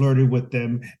flirted with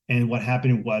them, and what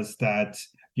happened was that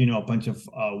a bunch of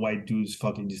white dudes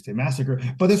fucking just a massacre.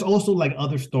 But there's also like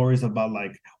other stories about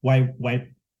like white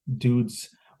dudes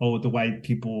or the white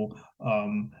people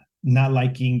not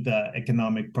liking the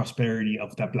economic prosperity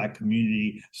of that black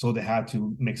community, so they had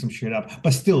to make some shit up.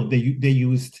 But still, they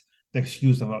used the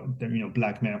excuse of a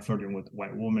black man flirting with a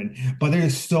white woman. But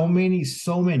there's so many,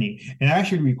 and I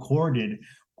actually recorded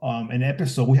an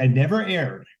episode we had never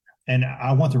aired, and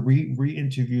I want to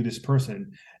re-interview this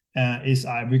person. Is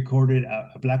I recorded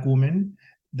a black woman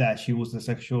that she was a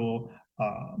sexual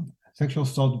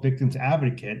assault victims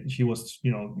advocate. She was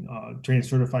trained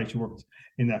certified. She worked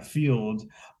in that field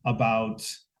about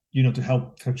to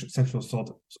help sexual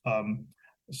assault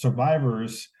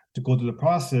survivors to go through the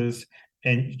process.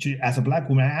 And she, as a black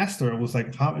woman, I asked her, I was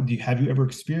like, have you ever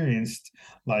experienced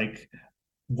like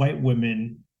white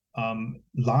women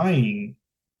lying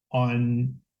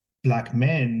on black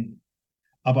men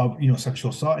about sexual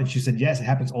assault? And she said, yes, it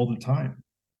happens all the time.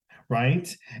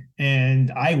 Right. And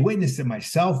I witnessed it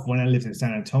myself when I lived in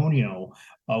San Antonio,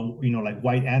 like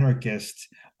white anarchists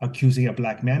accusing a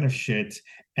black man of shit.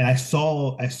 And I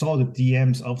saw the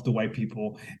DMs of the white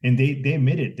people, and they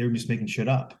admitted they were just making shit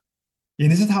up.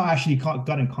 And this is how I actually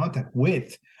got in contact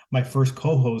with my first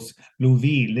co-host,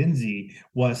 Lindsay,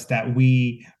 was that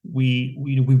we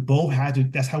both had to,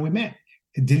 that's how we met,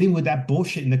 dealing with that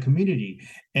bullshit in the community.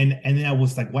 And then I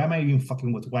was like, why am I even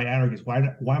fucking with white anarchists?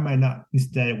 Why am I not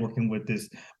instead working with this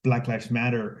Black Lives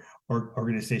Matter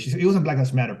organization? It wasn't Black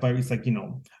Lives Matter, but it's like,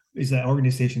 it's an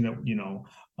organization that,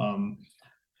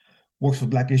 works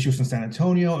with Black issues in San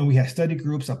Antonio, and we had study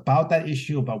groups about that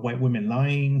issue, about white women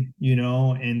lying,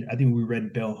 and I think we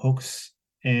read bell hooks,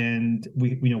 and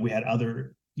we had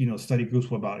other study groups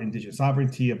about indigenous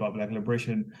sovereignty, about Black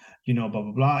liberation, blah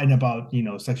blah blah, and about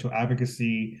sexual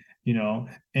advocacy,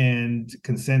 and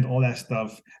consent, all that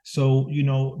stuff. So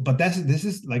but this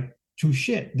is like true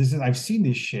shit. I've seen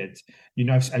this shit.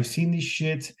 I've seen this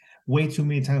shit way too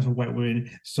many times with white women.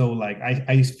 So like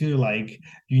I feel like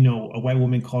a white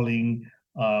woman calling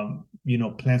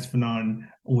Plants Fanon,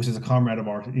 which is a comrade of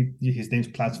ours, his name's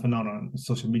Plants Fanon on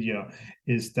social media,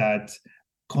 is that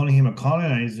calling him a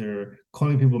colonizer,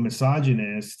 calling people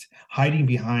misogynist, hiding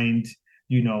behind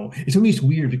it's always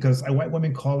weird because a white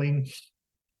woman calling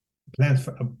Plants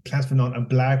Fanon a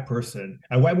black person,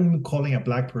 a white woman calling a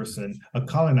black person a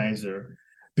colonizer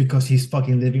because he's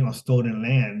fucking living on stolen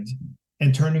land,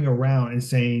 and turning around and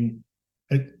saying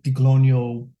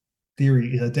decolonial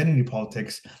theory is identity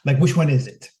politics. Like, which one is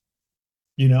it?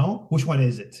 Which one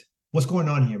is it? What's going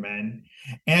on here, man?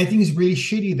 And I think it's really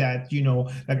shitty that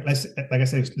like I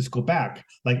said, let's go back.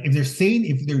 Like,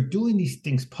 if they're doing these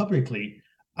things publicly,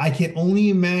 I can only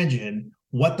imagine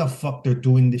what the fuck they're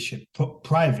doing this shit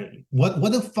privately. What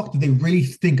the fuck do they really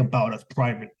think about us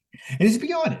privately? And let's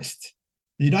be honest,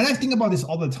 I think about this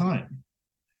all the time.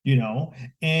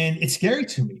 And it's scary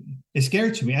to me.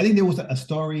 I think there was a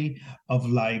story of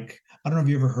like, I don't know if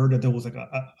you ever heard that there was like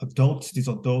these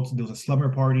adults, there was a slumber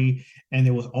party, and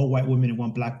there was all white women and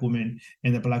one black woman,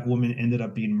 and the black woman ended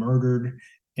up being murdered.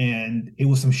 And it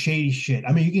was some shady shit.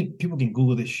 I mean, people can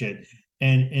Google this shit.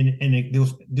 And there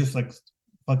was just like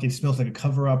fucking smells like a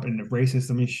cover up and the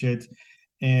racism and shit.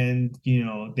 And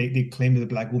they claimed that the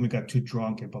black woman got too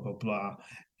drunk and blah blah blah.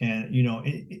 And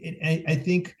I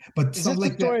think, but is stuff this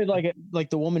like the story that, like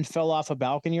the woman fell off a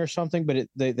balcony or something, but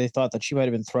they thought that she might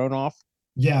have been thrown off?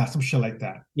 Yeah, some shit like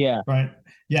that. Yeah. Right.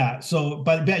 Yeah. So,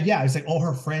 but yeah, it's like all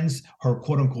her friends, her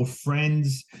quote unquote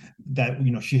friends that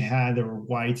she had that were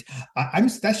white. I'm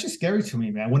that's just scary to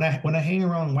me, man. When I hang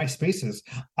around white spaces,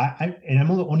 and I'm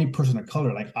the only person of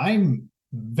color. Like I'm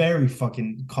very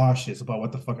fucking cautious about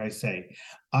what the fuck I say.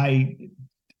 I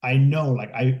I know,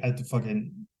 like I at the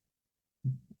fucking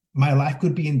my life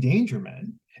could be in danger,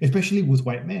 man. Especially with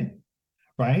white men,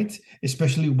 right?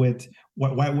 Especially with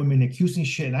white women accusing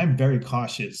shit, and I'm very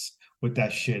cautious with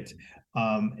that shit.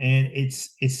 And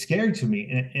it's scary to me,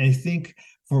 and I think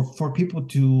for people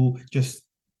to just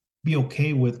be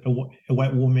okay with a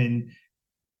white woman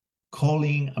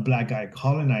calling a black guy a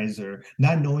colonizer,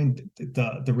 not knowing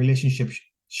the relationship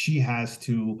she has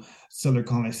to settler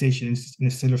colonization in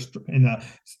the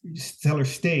settler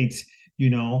states,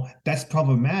 that's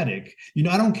problematic.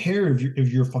 I don't care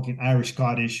if you're fucking Irish,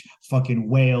 Scottish, fucking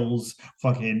Wales,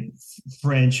 fucking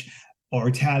French or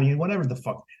Italian, whatever the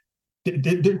fuck.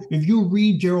 If you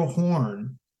read Gerald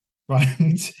Horn,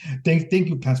 right? Thank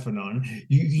you, Pasfanon.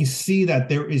 You can see that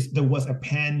there was a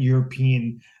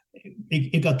pan-European.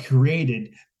 It got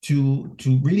created to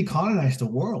really colonize the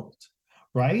world,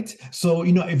 right? So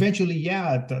eventually,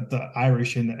 yeah, the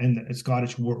Irish and the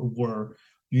Scottish were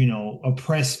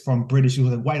oppressed from British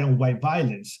with white on white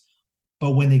violence.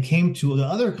 But when they came to the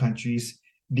other countries,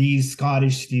 these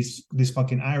Scottish, these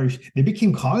fucking Irish, they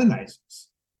became colonizers.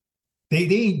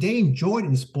 They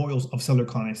enjoyed the spoils of settler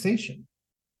colonization.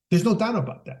 There's no doubt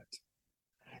about that.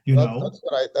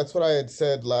 That's what I had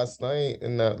said last night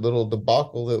in that little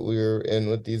debacle that we were in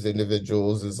with these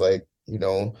individuals is like,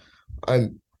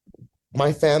 I'm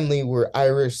my family were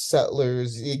Irish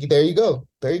settlers. There you go.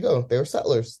 There you go. They were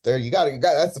settlers. There you got it.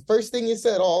 That's the first thing you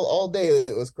said all day.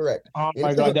 It was correct. Oh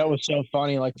my God, that was so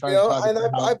funny. Like trying to talk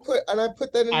about I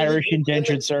put that in Irish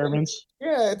indentured servants.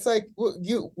 Yeah, it's like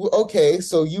okay,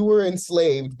 so you were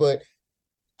enslaved, but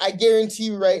I guarantee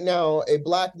you right now, a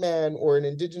black man or an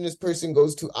indigenous person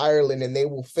goes to Ireland and they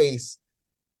will face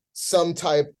some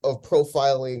type of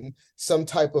profiling, some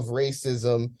type of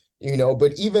racism,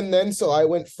 but even then, so I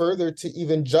went further to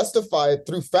even justify it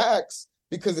through facts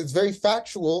because it's very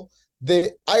factual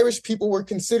that Irish people were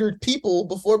considered people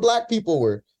before black people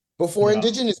were, before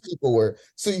indigenous people were.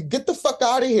 So you get the fuck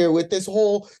out of here with this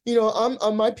whole,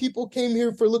 my people came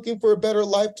here for looking for a better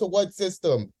life to what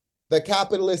system? The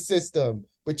capitalist system.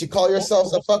 But you call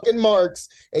yourselves a fucking Marx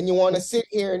and you want to sit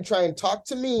here and try and talk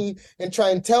to me and try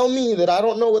and tell me that I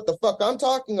don't know what the fuck I'm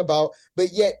talking about, but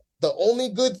yet the only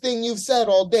good thing you've said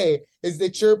all day is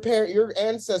that your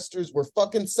ancestors were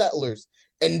fucking settlers,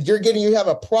 and you have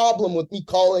a problem with me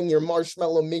calling your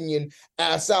marshmallow minion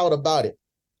ass out about it,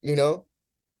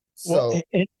 So well,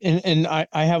 and I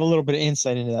have a little bit of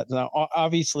insight into that. Now,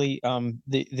 obviously,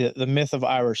 the myth of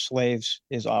Irish slaves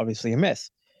is obviously a myth.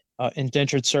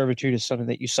 Indentured servitude is something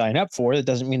that you sign up for. That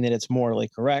doesn't mean that it's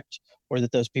morally correct or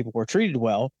that those people were treated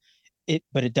well.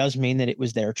 But it does mean that it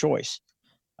was their choice,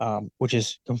 which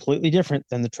is completely different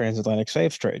than the transatlantic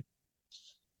slave trade.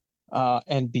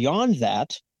 And beyond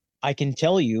that, I can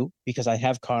tell you, because I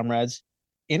have comrades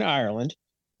in Ireland,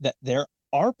 that there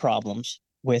are problems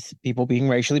with people being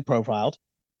racially profiled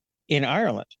in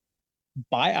Ireland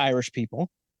by Irish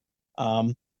people.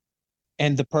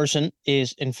 And the person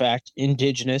is, in fact,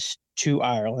 indigenous to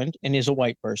Ireland and is a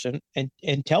white person and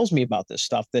tells me about this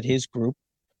stuff that his group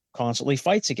constantly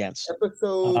fights against.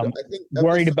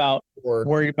 Worried about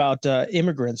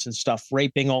immigrants and stuff,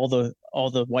 raping all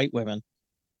the white women,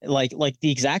 like the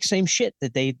exact same shit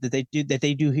that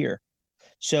they do here.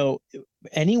 So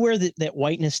anywhere that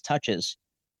whiteness touches,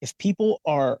 if people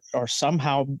are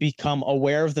somehow become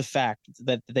aware of the fact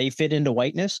that they fit into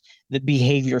whiteness, the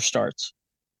behavior starts.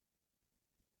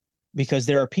 Because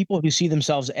there are people who see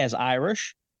themselves as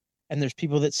Irish, and there's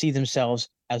people that see themselves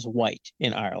as white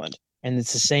in Ireland. And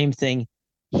it's the same thing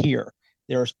here.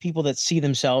 There's people that see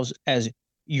themselves as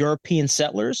European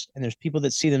settlers, and there's people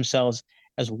that see themselves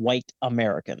as white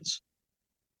Americans.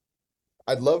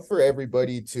 I'd love for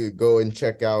everybody to go and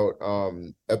check out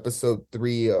episode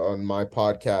 3 on my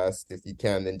podcast, if you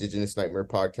can, the Indigenous Nightmare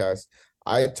podcast.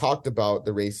 I talked about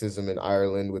the racism in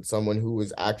Ireland with someone who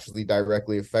was actually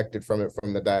directly affected from it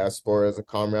from the diaspora, as a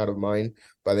comrade of mine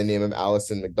by the name of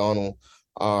Alison McDonnell.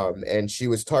 And she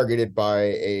was targeted by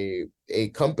a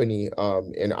company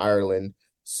in Ireland.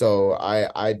 So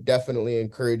I definitely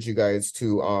encourage you guys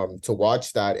to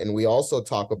watch that. And we also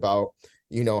talk about,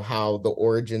 how the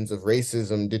origins of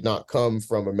racism did not come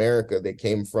from America. They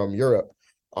came from Europe.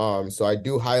 So I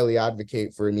do highly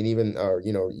advocate for, even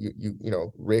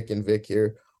Rick and Vic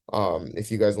here,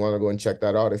 If you guys want to go and check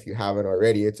that out, if you haven't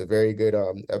already, it's a very good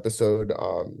episode.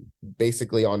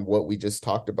 Basically on what we just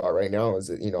talked about right now is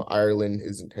that, you know, Ireland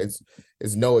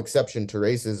is no exception to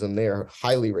racism. They are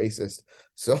highly racist.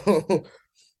 So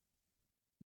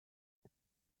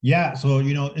Yeah, so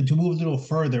you know, and to move a little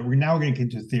further, we're now going to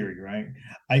get into theory, right?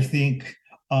 I think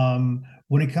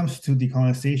when it comes to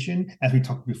decolonization, as we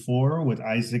talked before with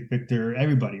Isaac, Victor,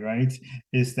 everybody, right,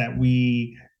 is that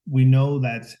we know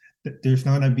that there's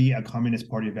not going to be a Communist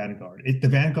Party vanguard. The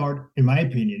vanguard, in my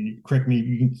opinion, correct me,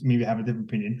 you can maybe have a different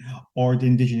opinion, or the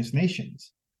indigenous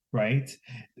nations, right,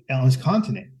 on this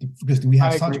continent, because we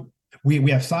have such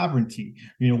we have sovereignty.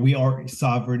 You know, we are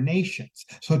sovereign nations.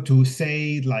 So to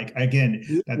say, like,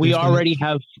 again, that we already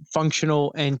have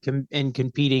functional and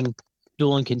competing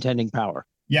dual and contending power.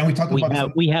 Yeah, we talked about this.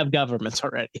 We have governments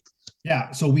already.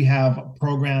 Yeah, so we have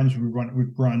programs, we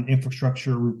run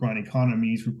infrastructure, we run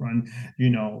economies, we run, you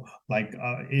know, like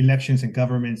elections and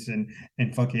governments and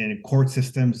fucking court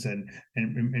systems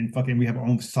and fucking we have our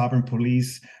own sovereign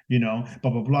police, you know,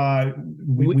 blah blah blah.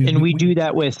 We do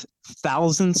that with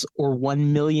thousands or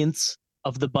 1/1,000th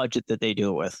of the budget that they do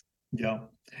it with. Yeah.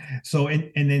 So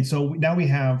so now we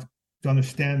have to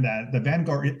understand that the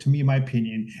vanguard, to me, in my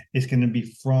opinion, is going to be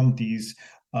from these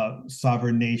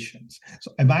sovereign nations.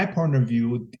 So in my point of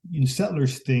view,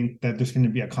 settlers think that there's going to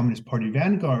be a Communist Party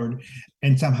vanguard,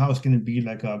 and somehow it's going to be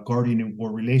like a guardian and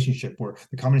war relationship where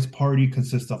the Communist Party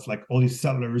consists of like all these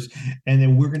settlers, and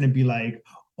then we're going to be like,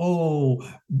 oh,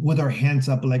 with our hands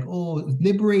up, like, oh,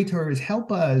 liberators,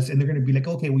 help us. And they're going to be like,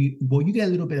 okay, well, you get a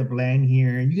little bit of land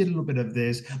here and you get a little bit of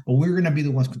this, but we're going to be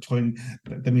the ones controlling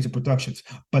the means of productions.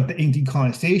 But in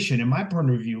decolonization, in my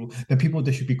point of view, the people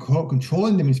that should be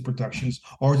controlling the means of productions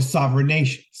are the sovereign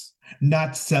nations,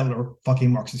 not settler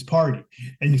fucking Marxist party.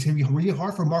 And it's going to be really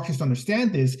hard for Marxists to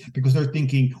understand this because they're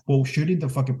thinking, well, shouldn't the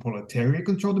fucking proletariat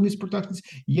control the means of productions?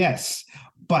 Yes,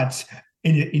 but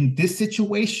in this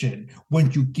situation, when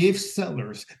you give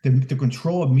settlers the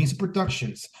control of means of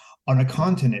productions on a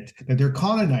continent that they're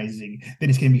colonizing, then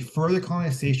it's going to be further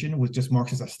colonization with just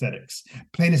Marxist aesthetics.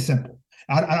 Plain and simple.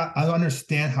 I don't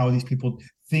understand how these people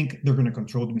think they're going to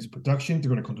control the means of production. They're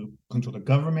going to control the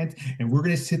government, and we're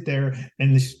going to sit there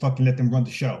and just fucking let them run the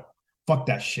show. Fuck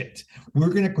that shit. We're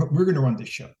gonna run the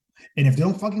show, and if they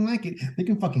don't fucking like it, they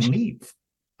can fucking leave.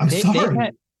 I'm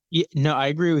sorry. Yeah, no, I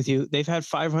agree with you. They've had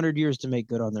 500 years to make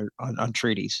good on their on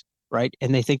treaties, right?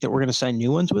 And they think that we're going to sign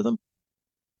new ones with them.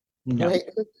 No.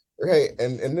 Right.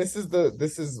 And this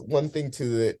is one thing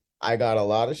too that I got a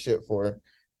lot of shit for,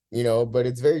 you know, but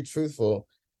it's very truthful.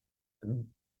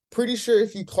 Pretty sure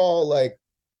if you call like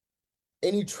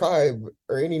any tribe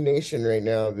or any nation right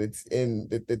now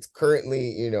that's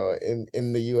currently, you know,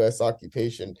 in the US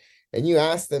occupation, and you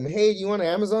ask them, hey, you want an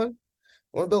Amazon?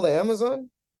 Want to build an Amazon?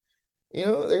 You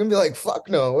know, they're gonna be like, fuck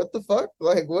no, what the fuck?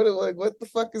 Like what the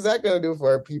fuck is that gonna do for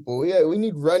our people? We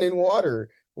need running water,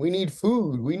 we need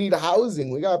food, we need housing,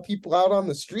 we got people out on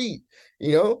the street,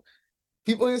 you know?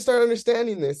 People need to start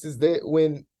understanding this, is that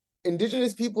when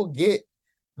indigenous people get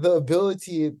the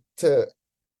ability to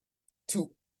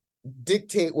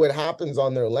dictate what happens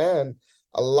on their land,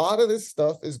 a lot of this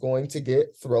stuff is going to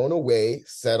get thrown away,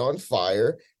 set on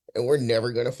fire, and we're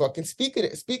never gonna fucking speak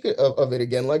of it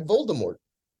again like Voldemort.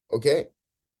 Okay.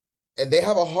 And they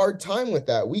have a hard time with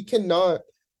that.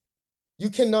 You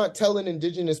cannot tell an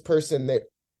indigenous person that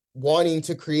wanting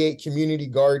to create community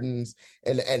gardens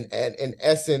and in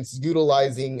essence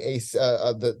utilizing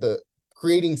the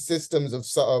creating systems of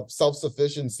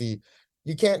self-sufficiency,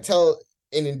 you can't tell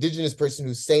an indigenous person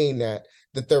who's saying that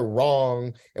they're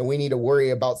wrong and we need to worry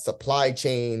about supply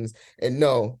chains. And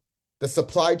no, the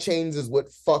supply chains is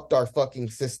what fucked our fucking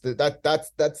system.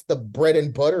 That's the bread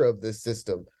and butter of this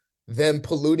system. Them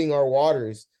polluting our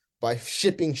waters by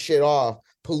shipping shit off,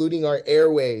 polluting our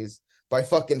airways by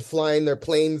fucking flying their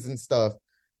planes and stuff,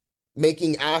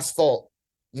 making asphalt,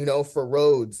 you know, for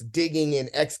roads, digging and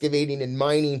excavating and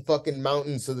mining fucking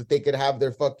mountains so that they could have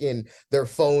their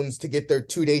phones to get their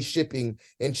 2-day shipping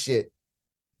and shit.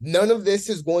 None of this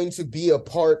is going to be a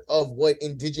part of what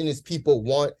indigenous people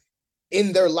want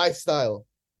in their lifestyle.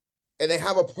 And they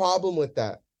have a problem with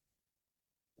that.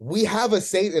 We have a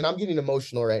say, and I'm getting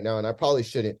emotional right now, and I probably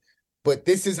shouldn't, but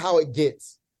this is how it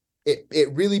gets. It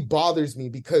really bothers me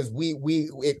because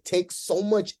it takes so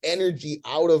much energy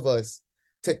out of us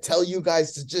to tell you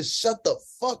guys to just shut the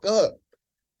fuck up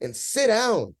and sit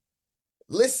down.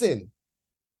 Listen.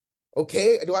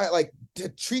 Okay? Do I like to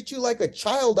treat you like a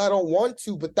child? I don't want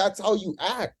to, but that's how you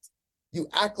act. You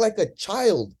act like a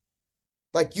child.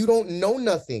 Like you don't know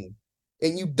nothing.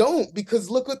 And you don't,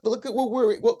 because look at what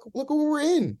we're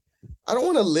in. I don't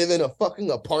want to live in a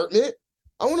fucking apartment.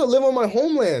 I want to live on my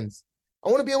homelands. I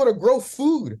want to be able to grow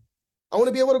food. I want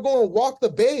to be able to go and walk the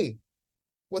bay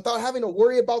without having to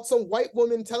worry about some white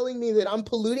woman telling me that I'm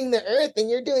polluting the earth and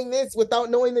you're doing this without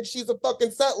knowing that she's a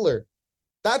fucking settler.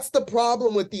 That's the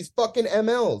problem with these fucking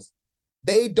MLs.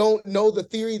 They don't know the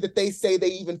theory that they say they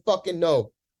even fucking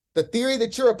know. The theory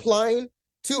that you're applying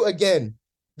to, again,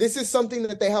 this is something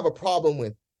that they have a problem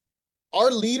with.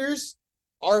 Our leaders,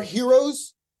 our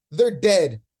heroes, they're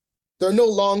dead. They're no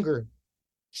longer.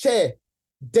 Che,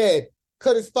 dead.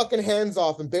 Cut his fucking hands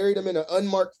off and buried him in an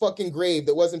unmarked fucking grave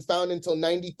that wasn't found until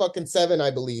 97,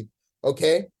 I believe.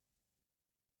 Okay?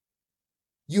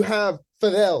 You have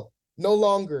Fidel, no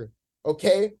longer.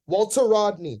 Okay? Walter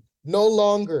Rodney, no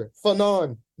longer.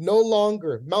 Fanon, no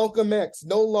longer. Malcolm X,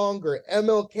 no longer.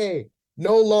 MLK,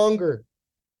 no longer.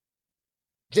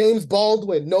 James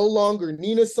Baldwin, no longer.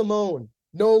 Nina Simone,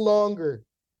 no longer.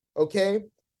 Okay?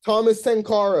 Thomas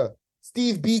Sankara,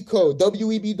 Steve Biko,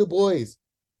 W.E.B. Du Bois.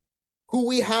 Who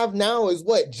we have now is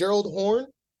what? Gerald Horne?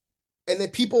 And then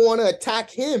people want to attack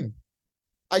him.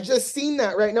 I just seen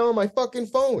that right now on my fucking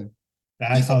phone.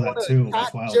 I saw that too.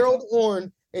 That's wild. Gerald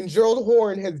Horne, and Gerald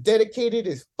Horne has dedicated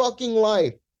his fucking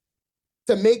life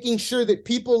to making sure that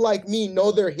people like me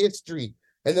know their history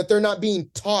and that they're not being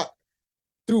taught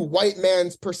through white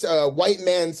man's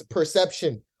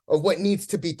perception of what needs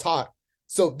to be taught.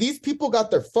 So these people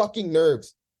got their fucking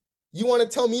nerves. You want to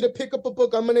tell me to pick up a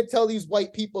book? I'm going to tell these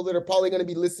white people that are probably going to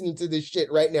be listening to this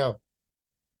shit right now.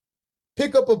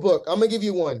 Pick up a book. I'm going to give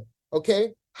you one,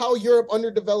 okay? How Europe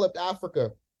Underdeveloped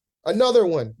Africa. Another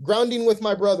one, Grounding with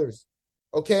My Brothers,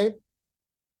 okay?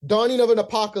 Dawning of an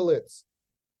Apocalypse.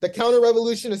 The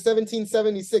Counter-Revolution of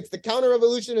 1776. The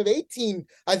Counter-Revolution of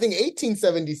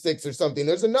 1876 or something.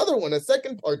 There's another one, a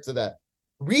second part to that.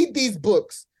 Read these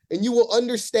books, and you will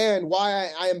understand why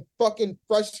I am fucking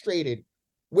frustrated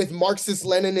with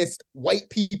Marxist-Leninist white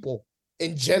people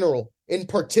in general, in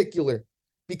particular,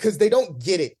 because they don't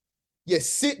get it. You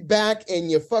sit back and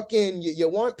you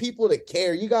want people to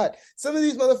care. You got, some of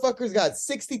these motherfuckers got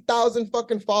 60,000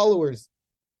 fucking followers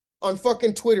on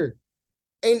fucking Twitter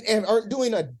and aren't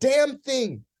doing a damn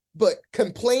thing but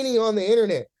complaining on the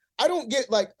internet. I don't get,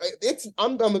 like,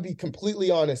 I'm gonna be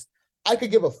completely honest. I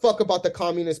could give a fuck about the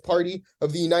Communist Party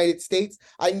of the United States.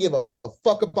 I can give a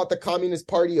fuck about the Communist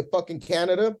Party of fucking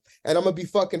Canada. And I'm going to be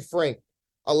fucking frank.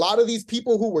 A lot of these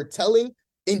people who were telling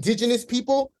indigenous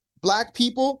people, black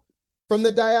people from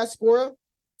the diaspora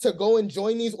to go and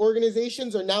join these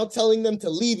organizations are now telling them to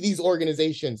leave these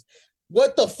organizations.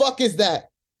 What the fuck is that?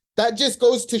 That just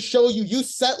goes to show you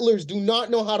settlers do not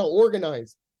know how to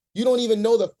organize. You don't even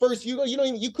know the first, you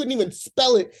couldn't even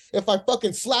spell it if I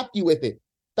fucking slapped you with it.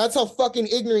 That's how fucking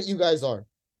ignorant you guys are.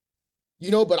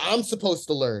 But I'm supposed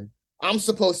to learn. I'm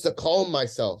supposed to calm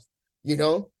myself,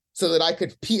 so that I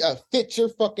could fit your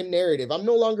fucking narrative. I'm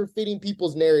no longer fitting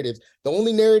people's narratives. The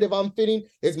only narrative I'm fitting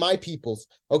is my people's,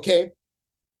 okay?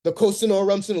 The Coastal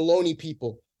Rumsen Ohlone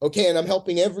people, okay? And I'm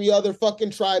helping every other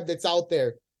fucking tribe that's out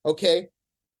there, okay?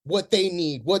 What they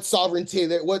need, what sovereignty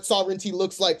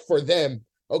looks like for them,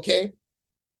 okay?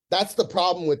 That's the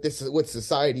problem with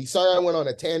society. Sorry I went on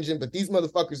a tangent, but these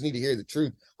motherfuckers need to hear the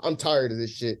truth. I'm tired of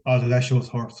this shit. Oh, that shit was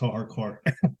so hardcore.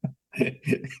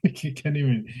 You don't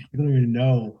even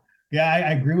know. Yeah,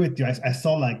 I agree with you. I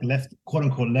saw like quote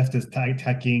unquote leftist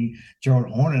attacking Gerald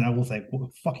Horne, and I was like, well,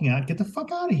 get the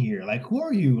fuck out of here. Like, who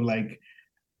are you? Like,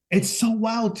 it's so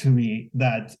wild to me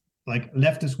that like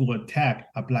leftists will attack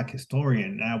a black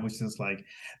historian. And I was just like,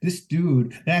 this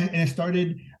dude, and I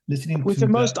started listening with to the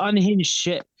most unhinged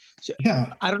shit.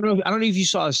 Yeah, I don't know if you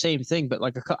saw the same thing, but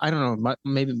like I don't know,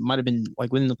 maybe it might have been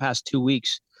like within the past 2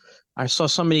 weeks. I saw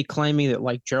somebody claiming that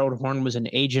like Gerald Horne was an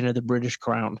agent of the British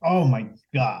Crown. Oh my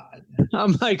God.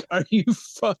 I'm like, are you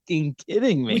fucking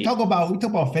kidding me? We talk about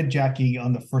fedjacking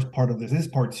on the first part of this. This is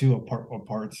part 2 of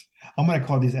parts. I'm gonna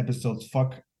call these episodes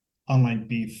 "Fuck Online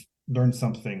Beef, Learn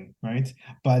Something," right?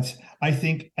 But I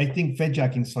think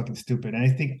fedjacking is fucking stupid. And I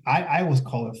think I was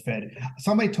called a fed.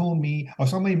 Somebody told me, or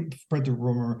somebody spread the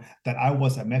rumor that I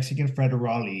was a Mexican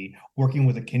federale working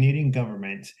with the Canadian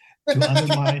government to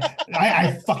undermine.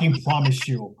 I fucking promise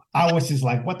you, I was just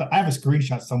like, what the? I have a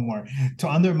screenshot somewhere to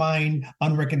undermine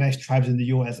unrecognized tribes in the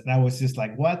U.S. And I was just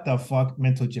like, what the fuck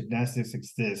mental gymnastics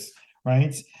is this,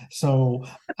 right? So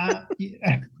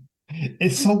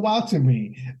it's so wild to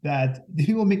me that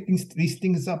people make these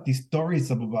things up, these stories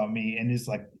up about me, and it's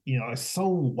like, it's so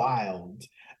wild.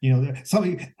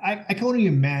 I can only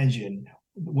imagine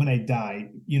when I die,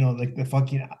 like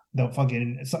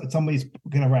somebody's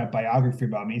gonna write a biography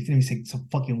about me. It's gonna be saying some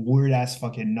fucking weird ass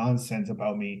fucking nonsense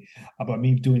about me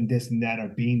doing this and that or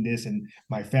being this and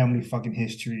my family fucking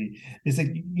history. It's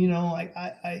like,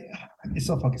 it's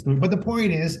so fucking stupid. But the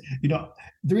point is,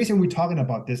 the reason we're talking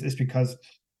about this is because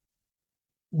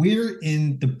we're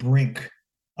in the brink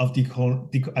of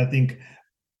I think,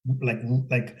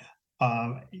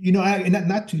 not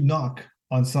to knock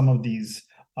on some of these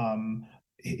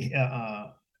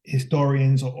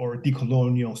historians or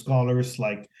decolonial scholars,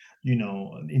 like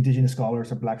indigenous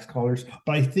scholars or Black scholars,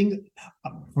 but I think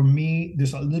for me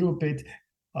there's a little bit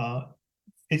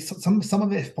it's some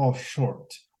of it falls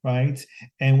short, right?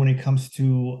 And when it comes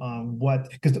to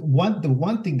because the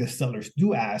one thing the settlers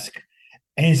do ask,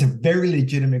 and it's a very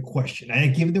legitimate question, and I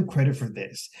give them credit for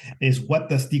this, is what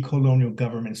does decolonial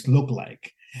governments look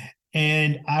like?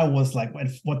 And I was like,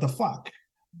 what the fuck?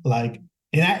 Like,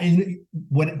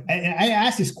 when I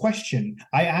asked this question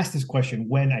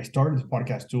when I started this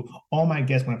podcast to all my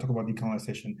guests when I talk about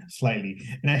decolonization slightly,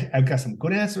 and I got some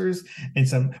good answers and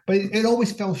some, but it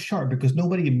always fell short because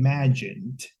nobody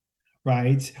imagined,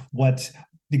 right, what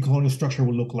the colonial structure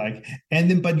will look like. And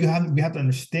then, but we have to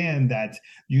understand that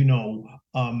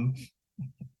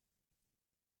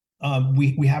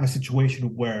we have a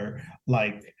situation where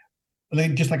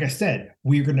just like I said,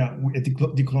 the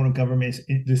decolonial government is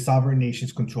the sovereign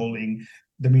nations controlling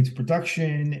the means of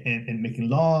production and making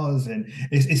laws, and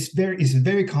it's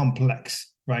very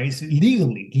complex, right? So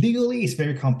legally, it's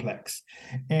very complex,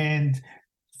 and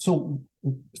so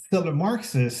settler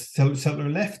Marxists, settler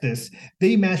leftists,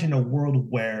 they imagine a world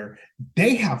where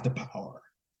they have the power,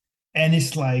 and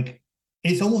it's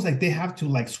almost like they have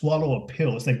to swallow a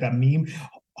pill. It's like that meme,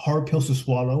 hard pills to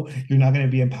swallow. You're not going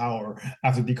to be in power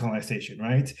after decolonization,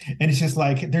 right? And it's just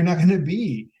like they're not going to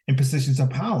be in positions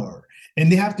of power,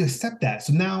 and they have to accept that.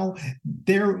 So now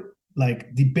they're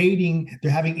debating, they're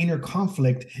having inner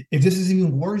conflict if this is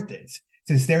even worth it,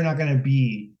 since they're not going to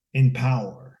be in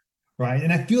power, right?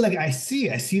 And I feel like I see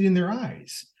it in their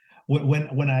eyes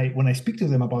when I speak to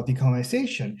them about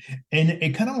decolonization, and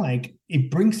it kind of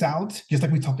it brings out, just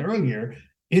like we talked earlier,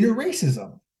 inner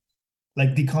racism.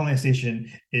 Like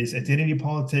decolonization is identity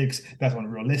politics, that's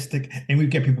unrealistic, and we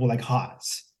get people like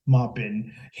Haas,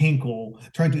 Maupin, Hinkle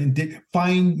trying to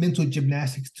find mental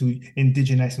gymnastics to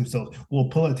indigenize themselves. Well,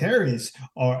 proletarians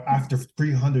are, after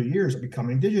 300 years, are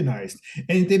becoming indigenized,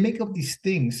 and they make up these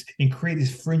things and create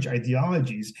these fringe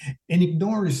ideologies and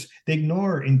they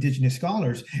ignore indigenous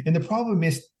scholars. And the problem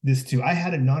is this too. I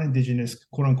had a non-indigenous,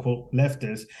 quote unquote,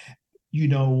 leftist,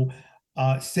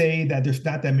 say that there's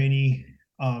not that many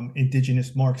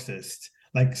indigenous Marxists,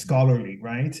 scholarly,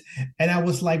 right? And I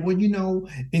was like, well,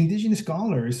 indigenous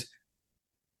scholars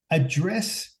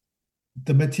address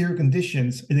the material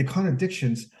conditions and the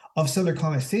contradictions of settler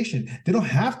colonization. They don't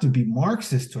have to be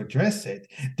Marxist to address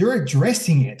it. They're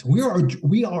addressing it. We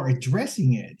are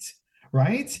addressing it,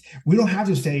 right? We don't have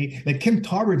to say, Kim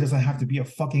Tarver doesn't have to be a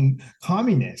fucking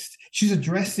communist. She's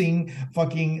addressing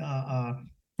fucking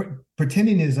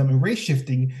pretendingism and race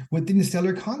shifting within the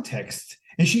settler context.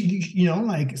 And she,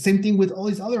 same thing with all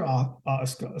these other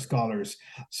scholars,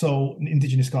 so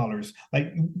indigenous scholars.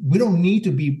 We don't need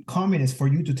to be communists for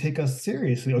you to take us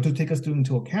seriously or to take us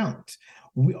into account.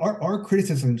 Our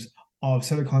criticisms of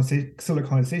settler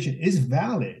colonization is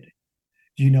valid,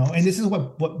 and this is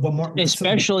what more.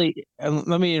 Especially,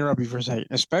 let me interrupt you for a second.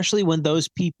 Especially when those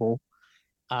people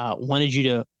wanted you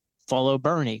to follow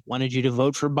Bernie, wanted you to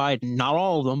vote for Biden. Not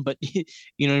all of them, but you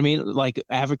know what I mean.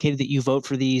 Advocated that you vote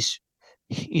for these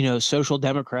social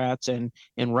democrats and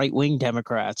right-wing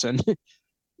Democrats, and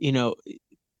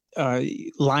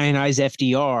lionize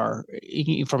FDR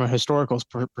from a historical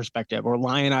perspective, or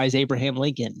lionize Abraham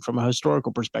Lincoln from a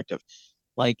historical perspective.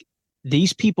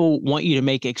 These people want you to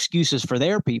make excuses for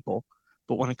their people,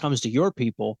 but when it comes to your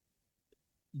people,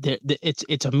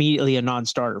 it's immediately a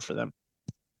non-starter for them.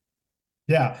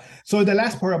 Yeah. So the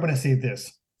last part, I'm going to say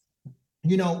this.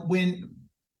 When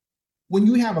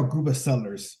you have a group of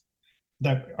settlers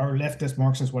that are leftist,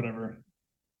 Marxist, whatever,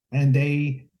 and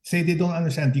they say they don't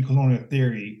understand decolonial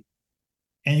theory,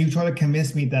 and you try to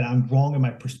convince me that I'm wrong in my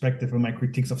perspective and my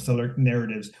critiques of settler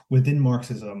narratives within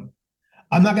Marxism,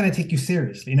 I'm not going to take you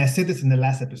seriously. And I said this in the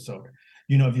last episode.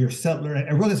 If you're a settler,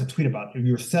 I wrote this a tweet about, if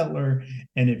you're a settler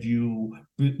and if you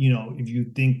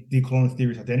think decolonial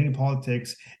theory is identity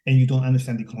politics and you don't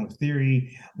understand decolonial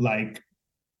theory,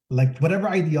 whatever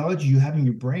ideology you have in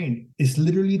your brain is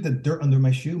literally the dirt under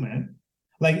my shoe, man.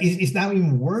 It's not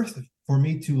even worth for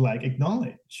me to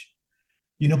acknowledge.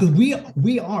 Because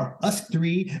we are us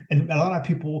three, and a lot of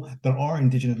people that are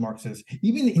indigenous Marxists,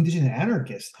 even the indigenous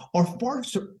anarchists, are far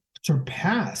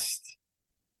surpassed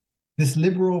this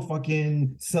liberal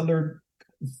fucking settler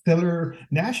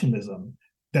nationalism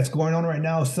that's going on right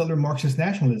now. Settler Marxist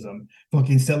nationalism,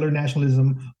 fucking settler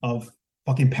nationalism of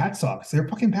fucking PATSOCs. They're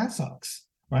fucking PATSOCs,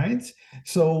 right?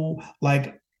 So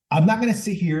like, I'm not gonna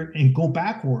sit here and go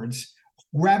backwards,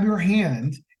 grab your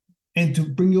hand, and to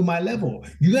bring you my level.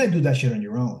 You gotta do that shit on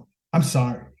your own. I'm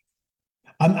sorry.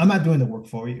 I'm not doing the work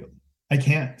for you. I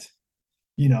can't.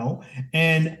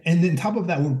 And then top of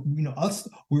that,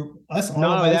 we're us all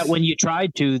Not of only us. that, when you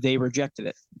tried to, they rejected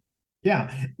it.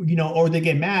 Yeah, or they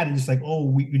get mad and just like, oh,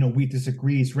 we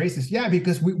disagree, it's racist. Yeah,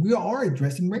 because we are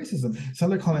addressing racism.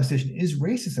 Settler colonization is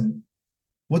racism.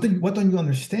 What don't you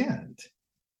understand?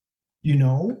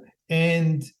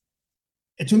 And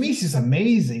to me, it's just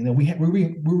amazing that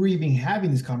we're even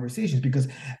having these conversations, because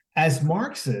as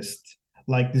Marxists,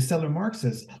 like the settler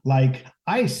Marxists, like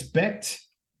I expect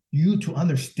you to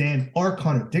understand our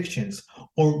contradictions,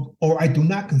 or I do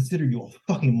not consider you a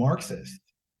fucking Marxist.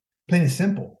 Plain and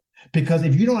simple. Because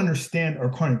if you don't understand our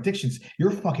contradictions, you're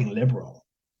fucking liberal,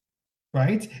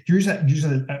 right? You're just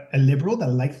a liberal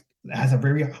that has a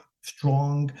very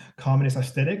strong communist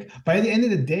aesthetic. But at the end of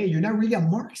the day, you're not really a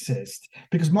Marxist,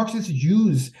 because Marxists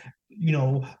use,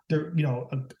 their,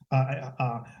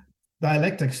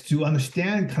 dialectics to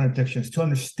understand contradictions, to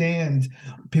understand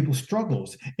people's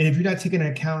struggles. And if you're not taking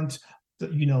into account, a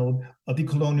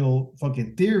decolonial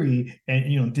fucking theory and,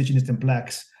 indigenous and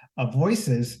blacks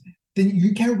voices, then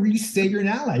you can't really say you're an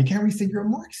ally. You can't really say you're a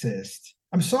Marxist.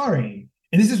 I'm sorry.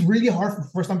 And this is really hard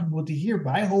for some people to hear,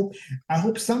 but I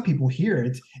hope some people hear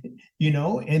it,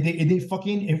 and they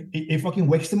fucking, it fucking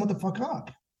wakes them the fuck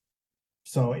up.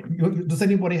 So does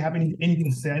anybody have anything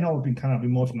to say? I know I've been kind of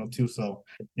emotional too, so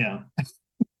yeah.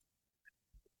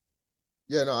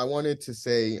 Yeah, no, I wanted to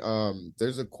say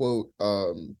there's a quote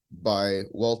by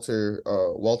Walter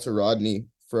Rodney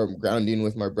from Grounding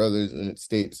with My Brothers, and it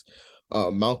states,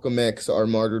 Malcolm X, our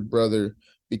martyred brother,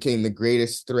 became the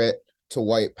greatest threat to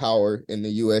white power in the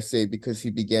USA because he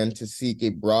began to seek a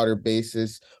broader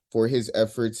basis for his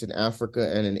efforts in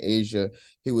Africa and in Asia.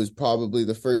 He was probably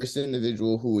the first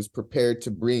individual who was prepared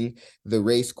to bring the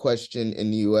race question in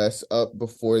the US up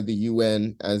before the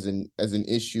UN as an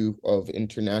issue of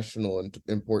international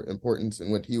importance.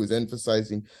 And what he was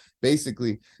emphasizing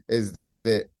basically is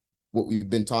that what we've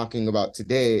been talking about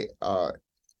today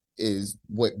is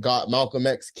what got Malcolm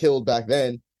X killed back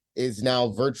then is now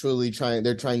they're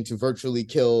trying to virtually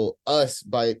kill us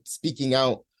by speaking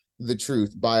out the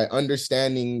truth, by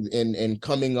understanding and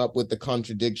coming up with the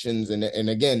contradictions, and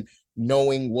again,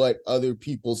 knowing what other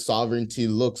people's sovereignty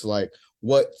looks like.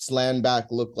 What's land back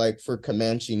look like for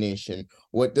Comanche Nation?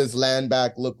 What does land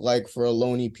back look like for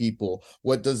Ohlone people?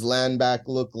 What does land back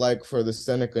look like for the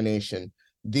Seneca Nation?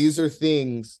 These are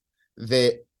things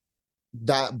that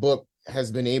book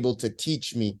has been able to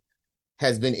teach me,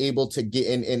 has been able to get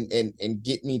in and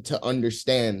get me to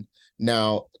understand.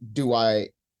 Now, do I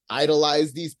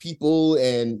idolize these people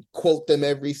and quote them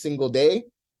every single day?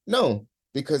 No,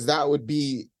 because that would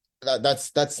be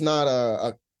that's not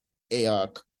a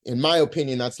in my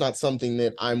opinion, that's not something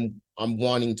that I'm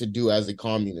wanting to do as a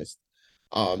communist.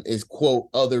 Is quote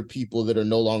other people that are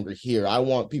no longer here. I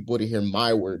want people to hear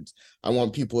my words. I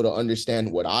want people to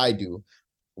understand what I do,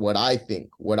 what I think,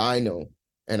 what I know,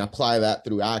 and apply that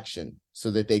through action so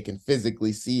that they can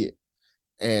physically see it.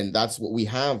 And that's what we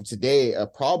have today. A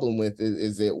problem with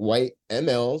is that white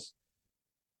MLs,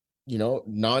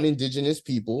 non-indigenous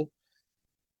people,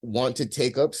 want to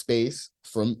take up space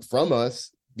from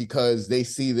us because they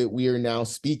see that we are now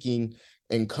speaking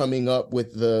and coming up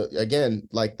with again,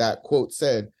 like that quote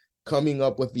said, coming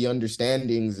up with the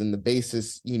understandings and the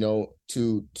basis,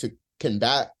 to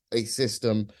combat a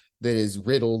system that is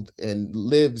riddled and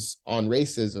lives on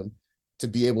racism, to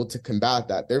be able to combat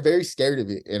that. They're very scared of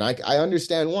it. And I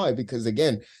understand why, because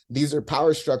again, these are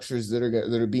power structures that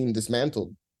are being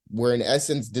dismantled. We're in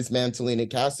essence dismantling a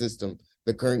caste system,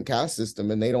 the current caste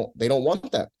system, and they don't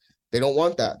want that. They don't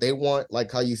want that. They want,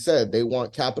 like how you said, they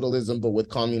want capitalism, but with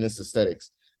communist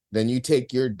aesthetics. Then you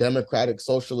take your democratic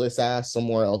socialist ass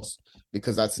somewhere else,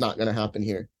 because that's not going to happen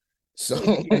here. So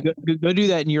go do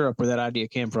that in Europe, where that idea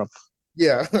came from.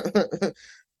 Yeah.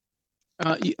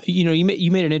 You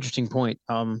made an interesting point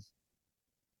when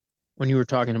you were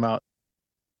talking about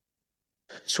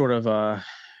sort of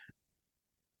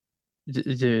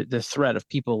the threat of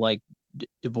people like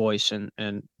Du Bois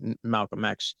and Malcolm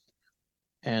X.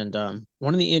 And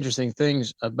one of the interesting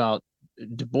things about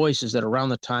Du Bois is that around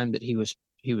the time that he was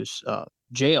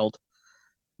jailed,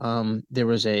 there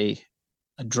was a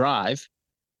a drive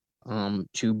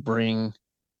to bring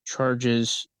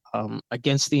charges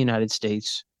against the United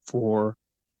States for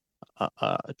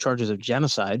charges of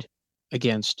genocide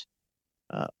against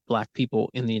Black people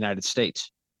in the United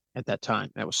States at that time.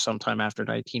 That was sometime after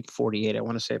 1948. I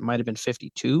want to say it might have been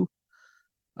 52.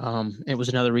 It was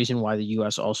another reason why the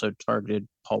U.S. also targeted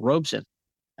Paul Robeson,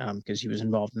 because he was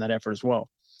involved in that effort as well.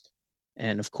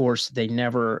 And of course, they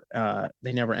never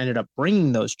ended up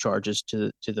bringing those charges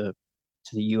to the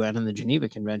UN and the Geneva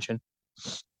Convention,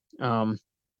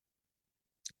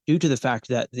 due to the fact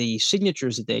that the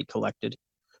signatures that they collected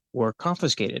were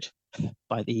confiscated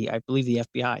by I believe, the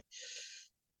FBI.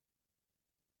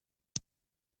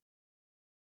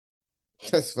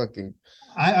 That's fucking.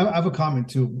 I have a comment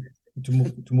to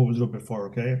move a little bit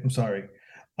forward. Okay, I'm sorry.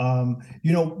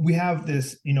 We have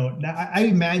this. Now I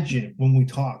imagine when we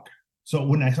talk. So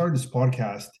when I started this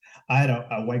podcast, I had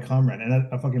a white comrade, and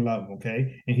I fucking love him.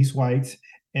 Okay, and he's white,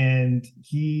 and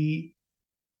he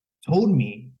told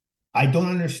me, I don't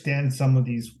understand some of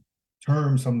these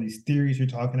terms, some of these theories you're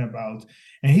talking about.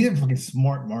 And he's a fucking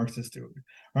smart Marxist dude,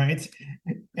 right?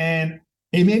 And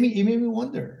it made me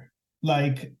wonder,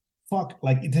 like, fuck,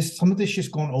 like some of this shit's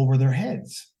going over their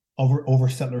heads, over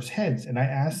settlers' heads. And I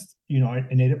asked,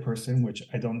 a native person, which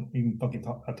I don't even fucking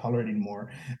tolerate anymore.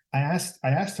 I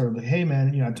asked her, like, hey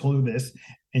man, I told her this,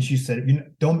 and she said,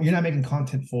 you're not making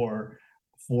content for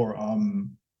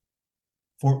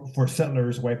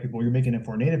settlers, white people, you're making it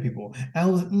for native people. And I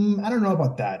was, I don't know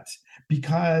about that,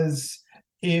 because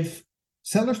if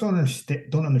settlers don't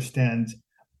understand,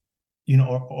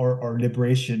 our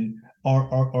liberation,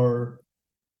 or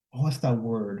what's that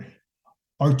word?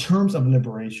 Our terms of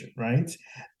liberation, right?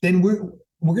 Then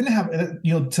we're gonna have,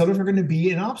 settlers are gonna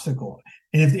be an obstacle.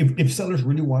 And if settlers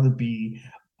really want to be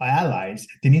allies,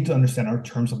 they need to understand our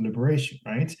terms of liberation,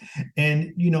 right?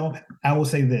 And I will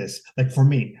say this, like, for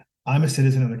me, I'm a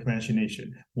citizen of the Comanche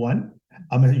Nation. 1,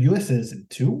 I'm a U.S. citizen.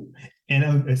 2, and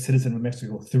I'm a citizen of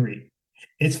Mexico. 3.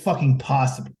 It's fucking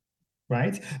possible,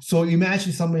 right? So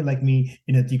imagine somebody like me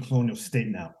in a decolonial state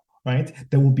now, right?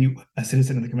 That will be a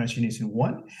citizen of the Comanche Nation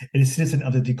 1, and a citizen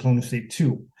of the decolonial state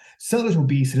 2. Settlers will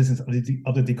be citizens of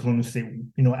the decolonial state,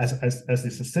 as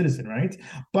a citizen, right?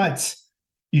 But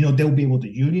they'll be able to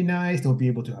unionize, they'll be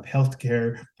able to have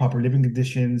healthcare, proper living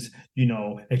conditions,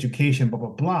 education, blah, blah,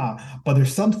 blah. But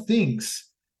there's some things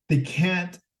they're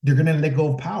going to let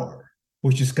go of power,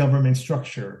 which is government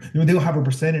structure. They'll have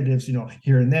representatives,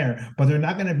 here and there, but they're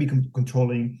not going to be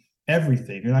controlling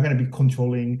everything. They're not going to be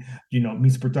controlling,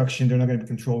 means production. They're not going to be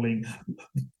controlling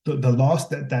the laws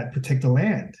that protect the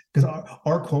land, because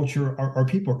our culture, our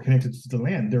people are connected to the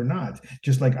land. They're not.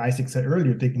 Just like Isaac said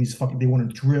earlier, they want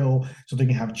to drill so they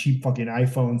can have cheap fucking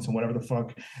iPhones and whatever the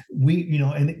fuck.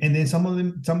 And then some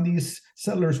of these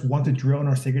settlers want to drill in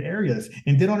our sacred areas,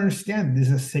 and they don't understand this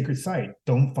is a sacred site.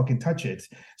 Don't fucking touch it.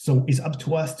 So it's up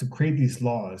to us to create these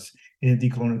laws in a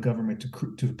decolonial government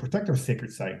to protect our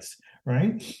sacred sites,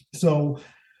 right? So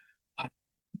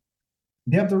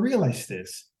they have to realize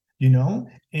this,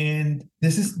 and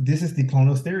this is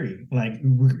decolonial theory. Like,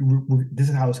 this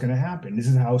is how it's going to happen. This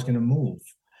is how it's going to move.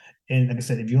 And like I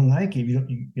said, if you don't like it,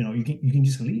 you can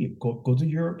just leave, go to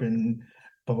Europe and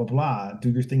blah blah blah, do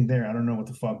your thing there. I don't know what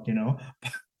the fuck,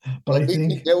 but I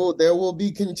think there will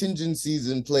be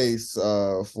contingencies in place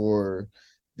for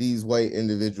these white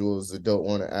individuals that don't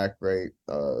want to act right.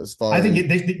 As far I think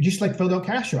they just like Fidel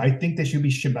Castro. I think they should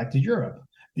be shipped back to Europe.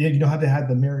 Yeah, how they had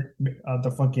the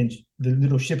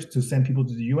little ships to send people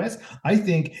to the U.S. I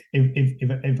think if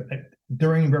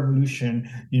during revolution,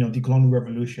 the colonial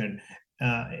revolution,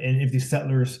 and if the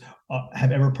settlers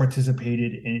have ever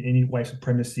participated in any white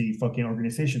supremacy fucking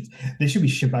organizations, they should be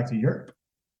shipped back to Europe.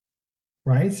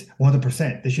 Right,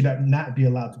 100%. They should not be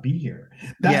allowed to be here.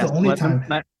 That's the only time.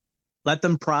 Let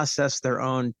them process their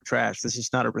own trash. This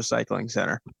is not a recycling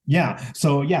center. Yeah.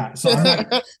 So I'm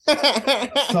not.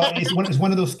 So it's one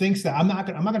of those things that I'm not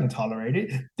gonna tolerate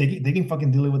it. They can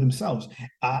fucking deal it with themselves.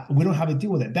 We don't have to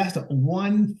deal with it. That's the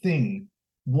one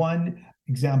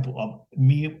example of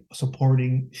me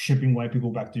supporting shipping white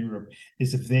people back to Europe,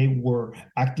 is if they were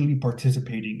actively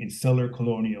participating in settler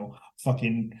colonial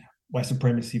fucking white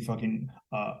supremacy fucking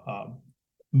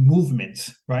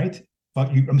movements, right?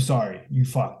 Fuck you, I'm sorry, you're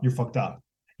fucked up,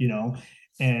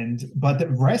 but the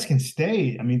rest can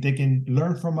stay. I mean, they can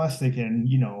learn from us, they can,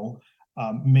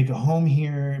 make a home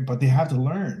here, but they have to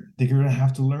learn. They're gonna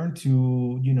have to learn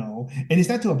to, and it's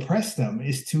not to oppress them,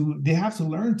 they have to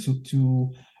learn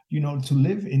to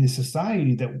live in the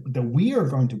society that we are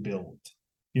going to build.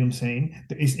 You know what I'm saying?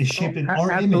 It's shaped in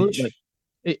our image.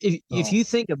 If you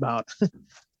think about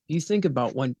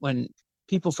when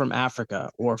people from Africa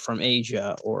or from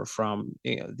Asia or from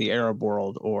the Arab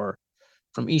world or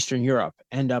from Eastern Europe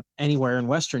end up anywhere in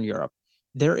Western Europe,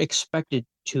 they're expected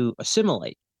to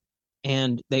assimilate,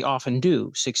 and they often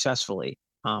do successfully,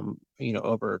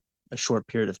 over a short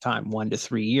period of time, 1 to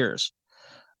 3 years.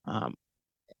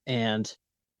 And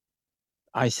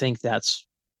I think that's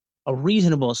a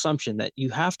reasonable assumption, that you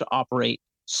have to operate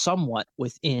somewhat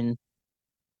within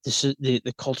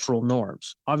the cultural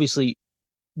norms. Obviously,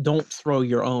 don't throw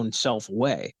your own self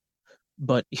away,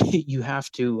 but you have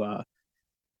to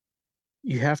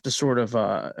sort of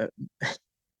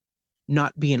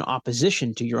not be in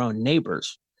opposition to your own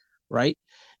neighbors, right?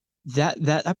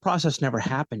 That process never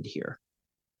happened here.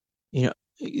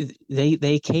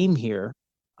 They came here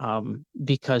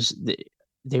because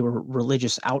they were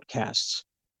religious outcasts.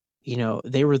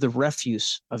 They were the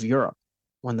refuse of Europe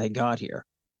when they got here,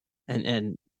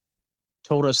 and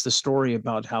told us the story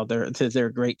about how their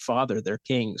great father, their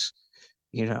kings,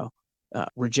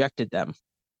 rejected them,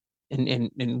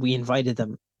 and we invited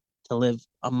them to live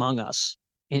among us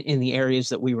in the areas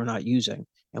that we were not using,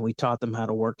 and we taught them how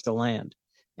to work the land,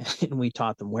 and we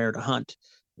taught them where to hunt,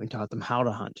 we taught them how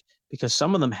to hunt, because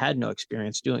some of them had no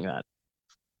experience doing that,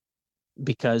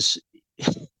 because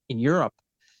in Europe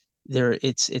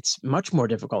it's much more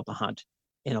difficult to hunt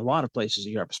in a lot of places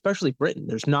in Europe, especially Britain.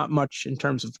 There's not much in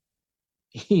terms of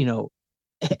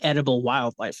edible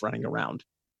wildlife running around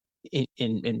in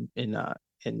the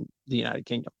United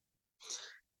Kingdom.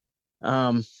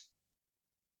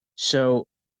 So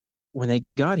when they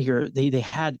got here, they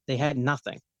had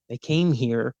nothing. They came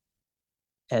here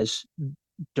as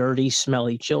dirty,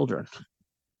 smelly children,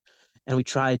 and we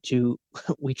tried to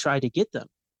get them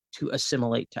to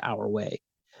assimilate to our way,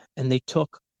 and they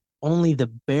took only the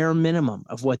bare minimum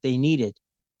of what they needed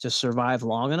to survive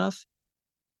long enough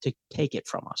to take it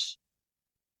from us.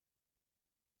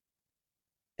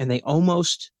 And they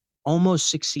almost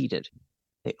succeeded.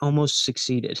 They almost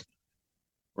succeeded.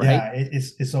 Right? Yeah,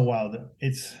 it's so wild.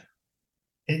 That's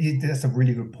a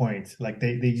really good point. Like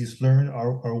they just learn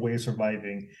our way of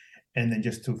surviving, and then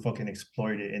just to fucking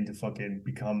exploit it and to fucking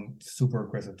become super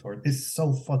aggressive toward. It's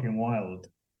so fucking wild.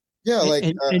 Yeah,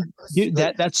 dude,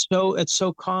 it's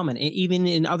so common, even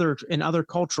in other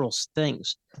cultural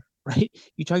things, right?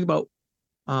 You talk about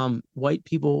white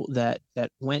people that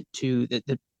went to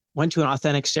an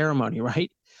authentic ceremony,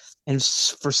 right? And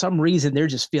for some reason they're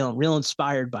just feeling real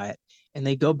inspired by it, and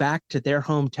they go back to their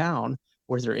hometown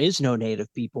where there is no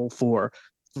native people for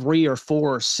 3 or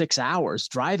 4 or 6 hours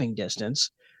driving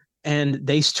distance, and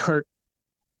they start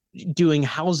doing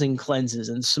housing cleanses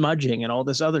and smudging and all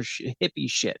this other hippie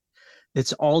shit.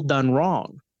 It's all done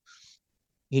wrong.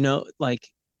 Like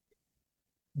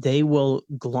they will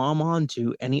glom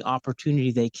onto any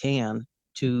opportunity they can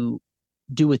to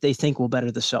do what they think will better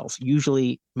the self.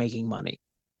 Usually making money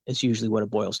is usually what it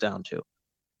boils down to.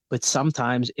 But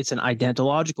sometimes it's an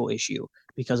identiological issue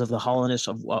because of the hollowness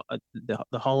of the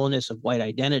hollowness of white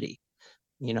identity.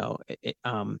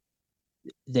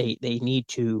 They need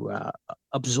to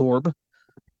absorb,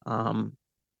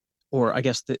 or I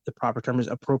guess the proper term is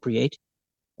appropriate,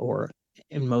 or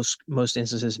in most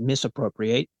instances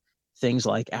misappropriate things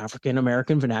like African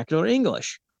American vernacular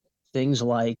English, things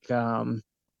like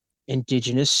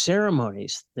indigenous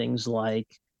ceremonies, things like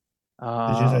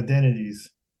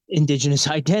indigenous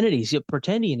identities,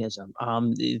 pretendianism,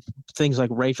 things like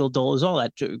racial dualism, all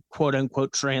that quote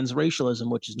unquote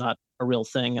transracialism, which is not a real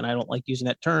thing, and I don't like using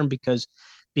that term because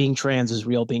being trans is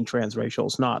real, being transracial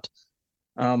is not.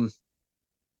 I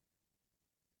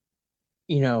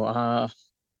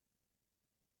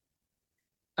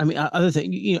mean, other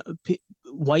thing,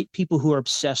 white people who are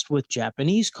obsessed with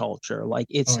Japanese culture, like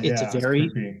it's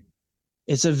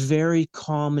a very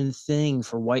common thing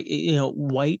for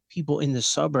white people in the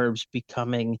suburbs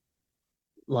becoming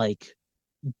like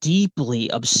deeply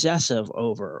obsessive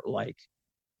over like,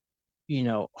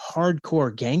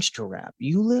 hardcore gangster rap.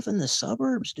 You live in the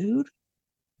suburbs, dude.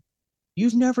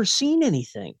 You've never seen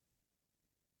anything.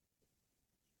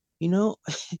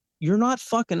 You're not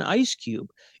fucking Ice Cube.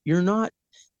 You're not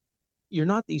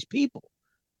these people.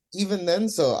 Even then,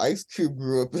 so Ice Cube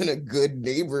grew up in a good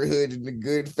neighborhood and a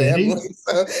good family.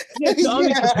 So, yeah,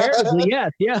 comparatively,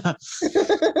 yes, yeah.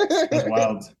 That's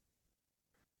wild.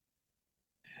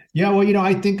 Yeah, well,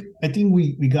 I think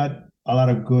we got a lot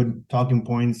of good talking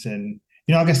points, and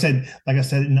like I said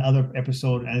in the other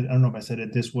episode, and I don't know if I said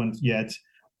it this one yet.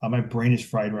 My brain is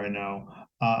fried right now.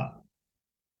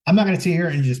 I'm not going to sit here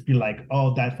and just be like,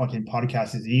 oh, that fucking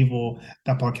podcast is evil,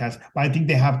 that podcast. But I think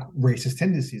they have racist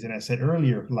tendencies. And I said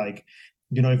earlier, like,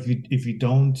 if you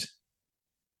don't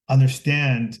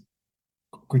understand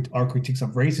our critiques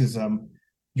of racism,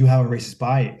 you have a racist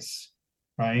bias,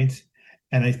 right?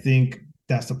 And I think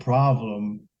that's the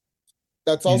problem,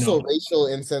 That's you also know. racial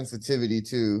insensitivity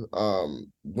too.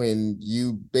 When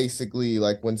you basically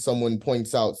like when someone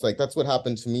points out, it's like that's what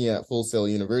happened to me at Full Sail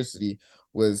University,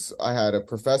 was I had a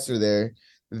professor there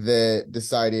that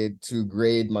decided to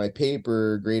grade my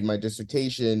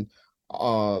dissertation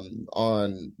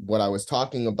on what I was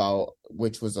talking about,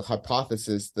 which was a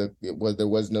hypothesis that there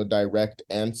was no direct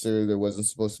answer, there wasn't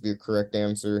supposed to be a correct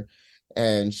answer.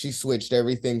 And she switched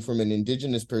everything from an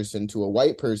indigenous person to a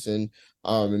white person,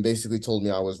 and basically told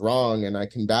me I was wrong. And I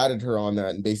combated her on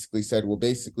that and basically said, well,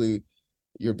 basically,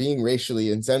 you're being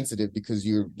racially insensitive because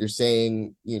you're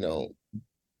saying, you know,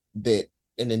 that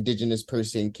an indigenous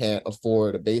person can't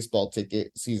afford a baseball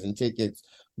ticket, season tickets,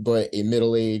 but a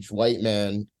middle-aged white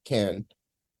man can,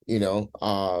 you know.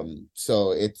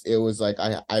 So it was like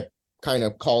I kind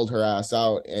of called her ass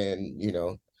out, and you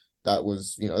know, that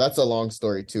was, you know, that's a long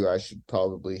story too. I should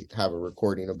probably have a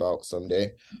recording about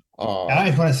someday. I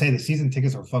just want to say the season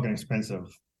tickets are fucking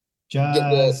expensive. Yeah,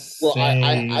 Just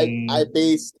saying. I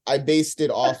based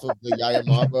it off the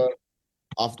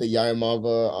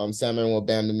Yamava San Manuel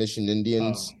Band of Mission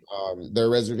Indians, Oh, their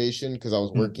reservation, because I was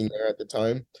hmm. working there at the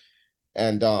time.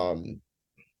 And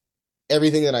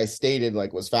everything that I stated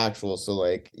like was factual. So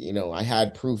like, you know, I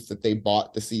had proof that they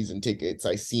bought the season tickets.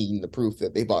 I seen the proof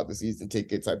that they bought the season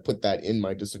tickets. I put that in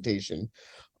my dissertation.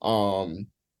 Um,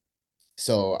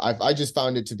 so I just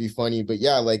found it to be funny. But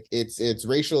yeah, like it's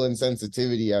racial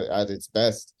insensitivity at its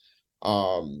best.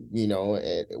 You know,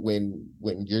 when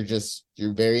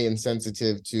you're very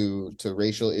insensitive to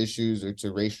racial issues, or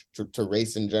to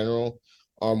race in general,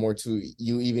 or to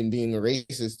you even being a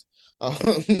racist.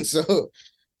 So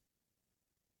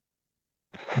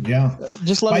Yeah.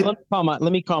 Just let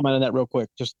me comment on that real quick.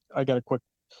 Just I got a quick.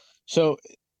 So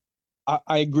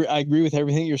I agree. I agree with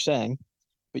everything you're saying,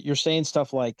 but you're saying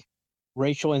stuff like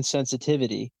racial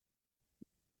insensitivity.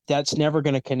 That's never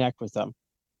going to connect with them.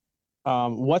 Oh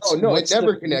no, it What's the?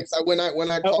 never connects. When I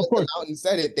Of called them course, out and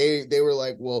said it, they were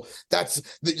like, "Well,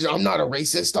 I'm not a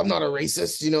racist. I'm not a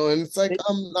racist," you know. And it's like, it,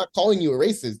 I'm not calling you a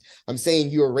racist. I'm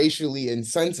saying you are racially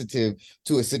insensitive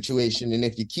to a situation, and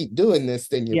if you keep doing this,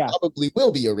 then you yeah, probably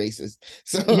will be a racist.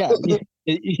 So yeah,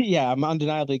 yeah. I'm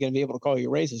undeniably going to be able to call you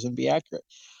racist and be accurate.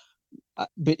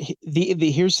 But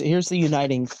here's the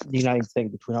uniting thing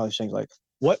between all these things. Like,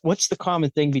 what's the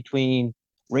common thing between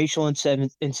racial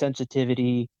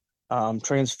insensitivity,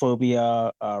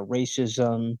 transphobia,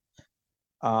 racism,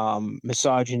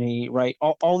 misogyny, right?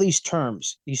 All these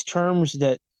terms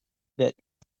that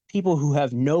people who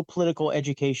have no political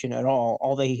education at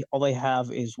all they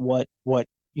have is what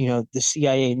the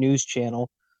CIA news channel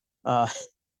uh,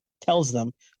 tells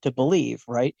them to believe,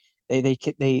 right? They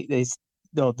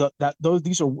no that those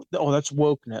these are oh that's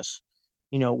wokeness,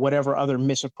 whatever other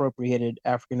misappropriated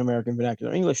African American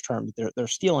vernacular English term that they're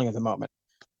stealing at the moment.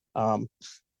 Um,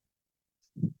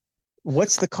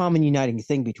 what's the common uniting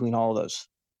thing between all of those?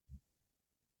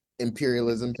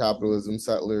 imperialism, capitalism,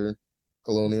 settler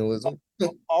colonialism.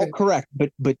 All correct,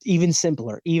 but even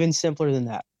simpler than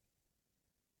that.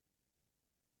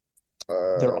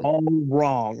 They're Um, all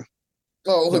wrong.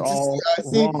 Oh, They're just all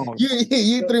see, wrong.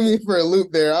 you threw me for a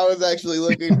loop there. I was actually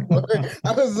looking for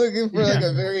I was looking for like Yeah.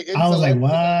 a very I was like, intellectual.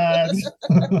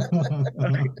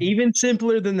 what? Okay. Even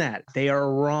simpler than that, they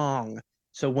are wrong.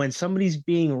 So when somebody's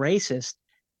being racist,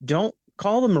 don't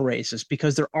call them a racist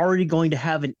because they're already going to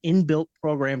have an inbuilt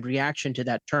programmed reaction to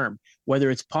that term. Whether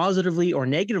it's positively or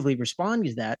negatively responding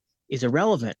to that is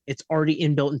irrelevant. It's already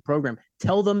inbuilt in program.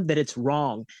 Tell them that it's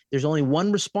wrong. There's only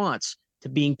one response to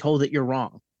being told that you're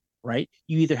wrong, right?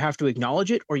 You either have to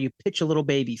acknowledge it or you pitch a little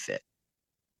baby fit.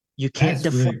 You can't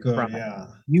That's really deflect good. from it. Yeah.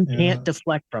 You Yeah. can't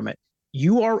deflect from it.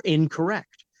 You are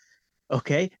incorrect.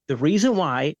 Okay. The reason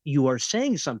why you are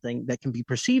saying something that can be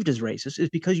perceived as racist is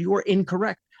because you are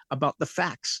incorrect about the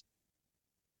facts.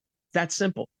 That's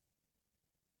simple.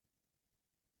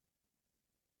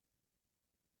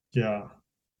 Yeah.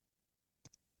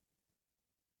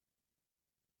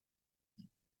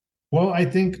 Well, I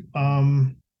think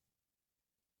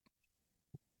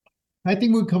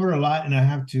we covered a lot, and I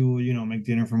have to, make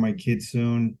dinner for my kids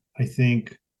soon. I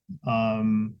think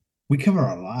we cover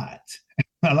a lot,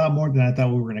 a lot more than I thought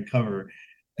we were going to cover.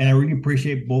 And I really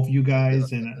appreciate both you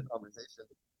guys. And The conversation.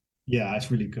 yeah, it's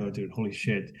really good, dude. Holy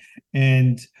shit.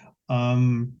 And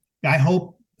I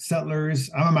hope settlers,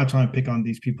 I'm not trying to pick on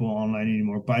these people online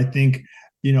anymore, but I think,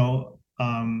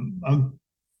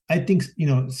 I think,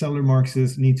 settler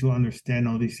Marxists need to understand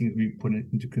all these things we put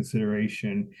into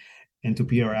consideration and to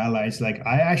be our allies. Like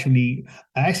I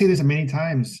say this many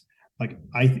times. like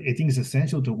I think it's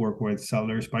essential to work with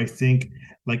sellers, but I think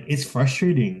like it's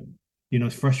frustrating.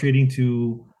 It's frustrating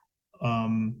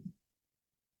um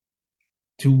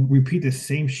to repeat the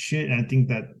same shit. And I think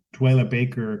that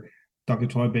Dr.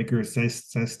 Twyla Baker says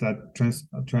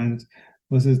that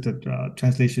was it the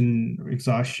translation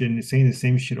exhaustion is saying the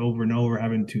same shit over and over,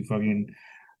 having to fucking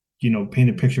paint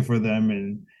a picture for them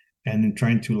and then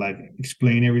trying to like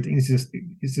explain everything. It's just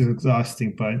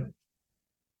exhausting. But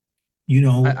you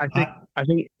know, I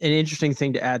think an interesting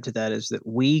thing to add to that is that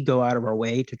we go out of our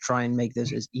way to try and make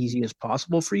this as easy as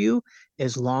possible for you,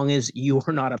 as long as you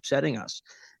are not upsetting us.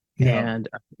 yeah, And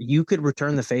you could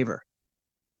return the favor.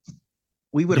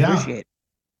 We would yeah, appreciate it.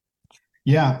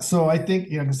 yeah. So I think,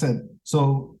 like I said,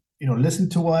 so listen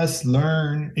to us,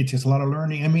 learn. It's just a lot of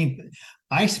learning. I mean,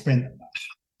 I spent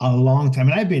a long time,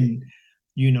 and I've been,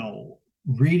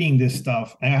 reading this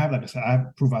stuff. And I have, like I said, I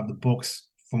have proof. I have the books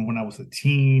from when I was a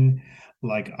teen.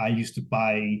 Like I used to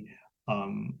buy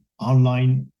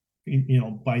online,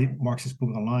 buy Marxist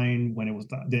book online when it was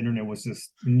the internet was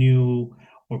just new,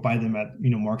 or buy them at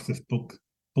Marxist book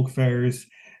fairs,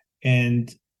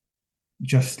 and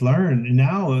just learn. And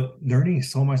now learning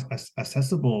is so much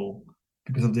accessible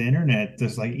because of the internet.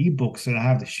 There's like ebooks, and I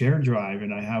have the share drive,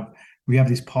 and we have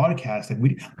these podcasts.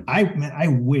 Like I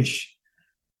wish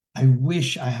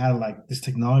I had like this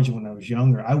technology when I was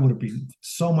younger. I would have been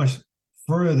so much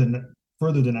further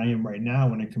than I am right now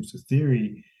when it comes to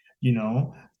theory, you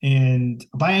know. And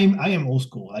but I am old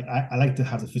school. Like I like to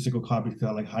have the physical copy because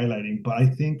I like highlighting. But I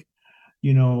think,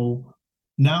 you know,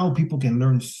 now people can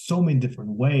learn so many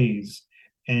different ways,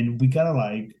 and we gotta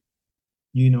like,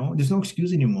 there's no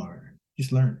excuse anymore.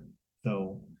 Just learn.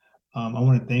 So I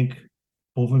want to thank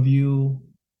both of you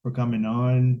for coming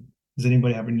on. Does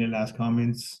anybody have any last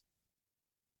comments?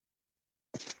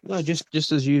 No,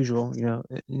 just as usual,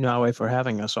 Nawe, for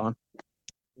having us on.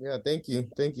 Yeah, thank you.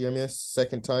 I mean, it's the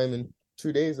second time in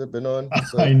 2 days I've been on, I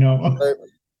so know.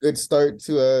 good start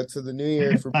to the new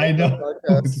year for I both our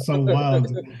know. It's so podcasts.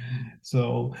 wild.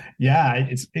 So yeah,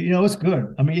 it's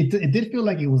good. I mean, it did feel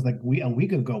like it was like a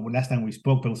week ago when last time we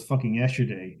spoke, but it was fucking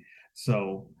yesterday.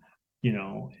 So,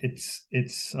 it's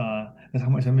that's how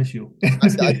much I miss you.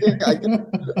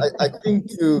 I think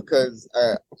too, because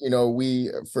we,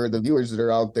 for the viewers that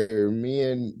are out there, me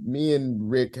and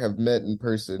Rick have met in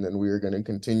person, and we are going to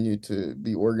continue to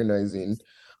be organizing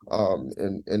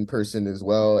in person as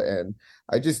well. And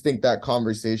I just think that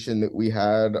conversation that we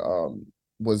had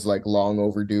was like long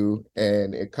overdue,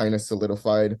 and it kind of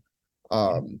solidified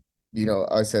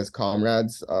us as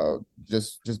comrades,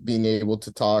 just being able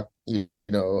to talk,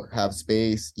 have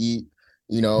space, eat,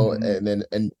 Mhm.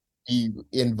 and be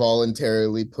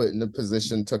involuntarily put in a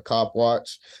position to cop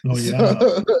watch. Oh yeah.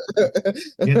 So,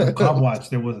 Yeah, the cop watch,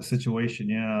 there was a situation,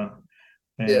 yeah.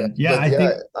 yeah, And yeah, but I yeah,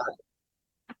 think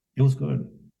it was good.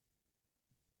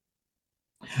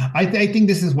 I think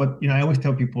this is what, I always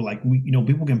tell people, like,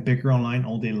 people can bicker online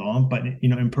all day long, but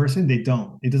in person they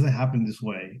don't. It doesn't happen this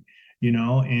way,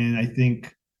 and I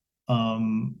think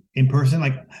in person,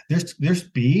 like there's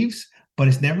beefs, but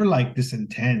it's never like this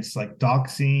intense, like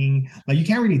doxing. Like you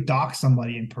can't really dox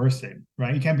somebody in person,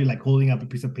 right? You can't be like holding up a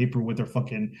piece of paper with their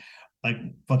fucking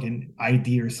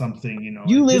ID or something,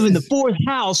 You live This in the is, fourth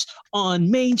house on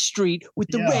Main Street with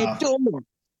the red yeah, door.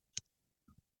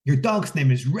 your dog's name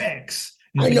is Rex.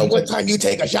 I know You what can, time you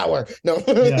take a shower. No.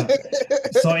 yeah.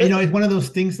 So it's one of those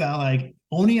things that like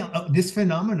only this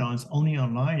phenomenon's only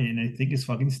online, and I think it's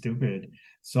fucking stupid.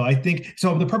 So I think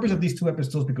so. The purpose of these two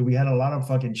episodes, because we had a lot of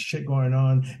fucking shit going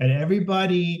on, and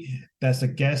everybody that's a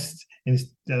guest in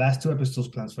the last two episodes,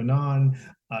 Plans Fanon,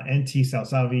 NT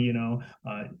Salsavi,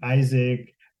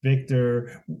 Isaac,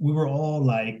 Victor, we were all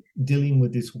like dealing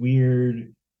with this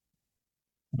weird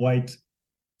white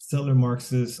settler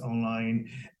Marxists online.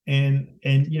 And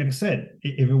like I said,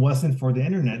 if it wasn't for the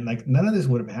internet, like none of this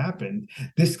would have happened.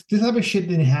 This type of shit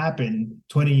didn't happen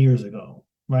 20 years ago,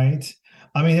 right?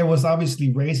 I mean, there was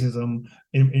obviously racism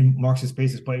in Marxist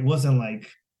spaces, but it wasn't like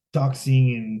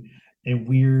doxing and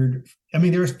weird. I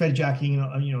mean, there was fed jacking,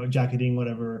 jacketing,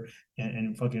 whatever,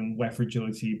 and fucking white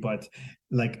fragility, but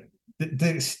like the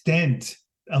extent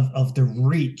of the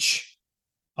reach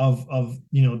of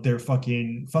their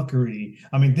fucking fuckery.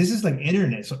 I mean, this is like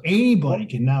internet, so anybody Well,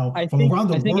 can now I from think around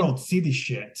the I think in world see this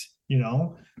shit.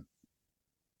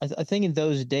 I think in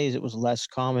those days it was less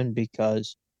common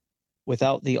because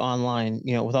without the online,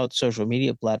 without social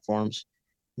media platforms,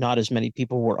 not as many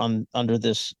people were under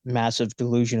this massive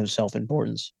delusion of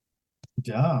self-importance.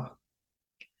 Yeah.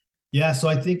 Yeah, so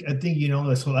I think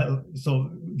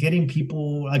so getting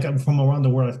people like from around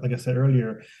the world, like I said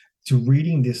earlier, to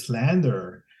reading this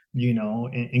slander,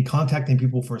 and contacting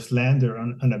people for slander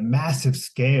on a massive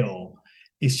scale.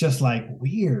 It's just like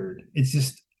weird. It's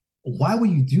just, why would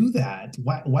you do that?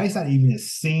 Why is that even a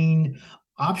sane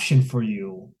option for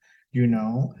you?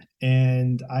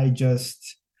 And I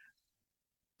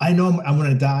know I'm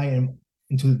going to die, and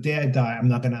until the day I die, I'm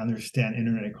not going to understand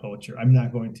internet culture. I'm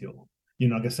not going to.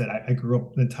 Like I said, I grew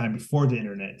up in the time before the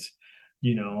internet,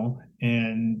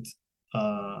 and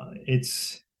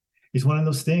it's one of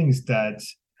those things that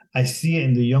I see it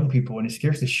in the young people, and it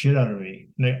scares the shit out of me.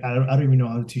 And I don't even know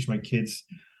how to teach my kids,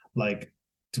 like,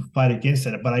 to fight against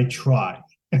it, but I try.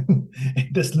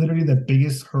 That's literally the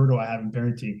biggest hurdle I have in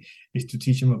parenting, is to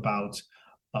teach them about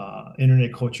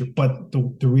internet culture. But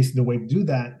the way to do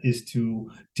that is to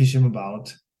teach them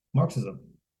about Marxism,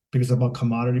 because it's about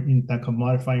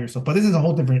commodifying yourself. But this is a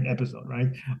whole different episode, right?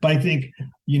 But I think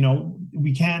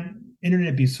we can't.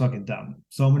 Internet beef's fucking dumb.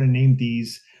 So I'm gonna name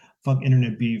these fuck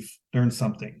internet beef. Learn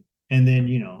something, and then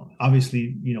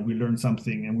obviously we learned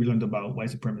something, and we learned about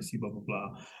white supremacy, blah blah blah,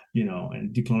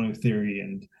 and decolonial theory,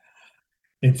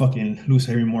 and fucking Louis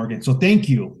Harry Morgan. So thank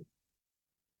you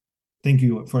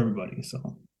for everybody.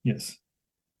 So yes.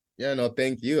 Yeah, no,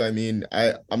 thank you. I mean,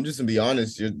 I'm just gonna be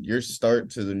honest. Your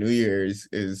start to the new year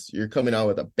is you're coming out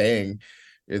with a bang.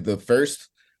 You're the first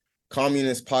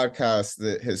communist podcast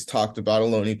that has talked about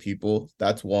Ohlone people.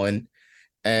 That's one.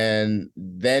 And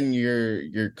then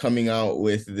you're coming out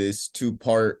with this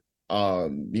 2-part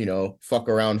fuck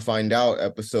around find out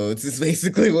episodes is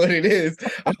basically what it is.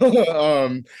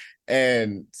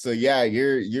 And so yeah,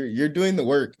 you're doing the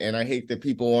work, and I hate that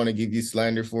people want to give you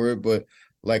slander for it, but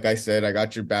like I said, I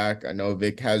got your back. I know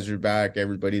Vic has your back.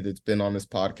 Everybody that's been on this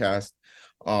podcast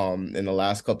in the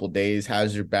last couple of days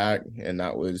has your back, and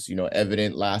that was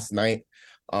evident last night.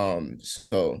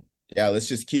 So yeah, let's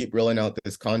just keep rolling out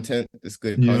this content, this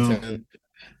good content.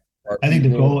 I think the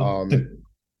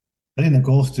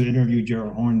goal is to interview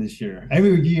Gerald Horn this year.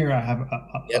 Every year I have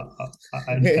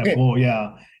a goal,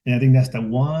 yeah, and I think that's the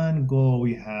one goal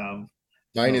we have.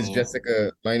 Mine is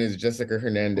Jessica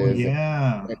Hernandez. Oh,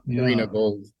 yeah, Karina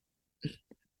Gold.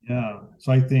 Yeah.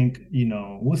 So I think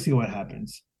we'll see what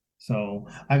happens. So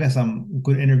I got some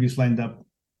good interviews lined up.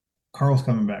 Carl's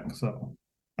coming back, so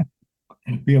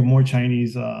we have more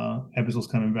Chinese episodes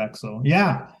coming back. So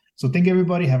yeah. So thank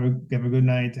everybody. Have a good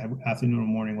night, have afternoon or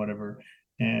morning, whatever.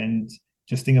 And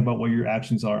just think about what your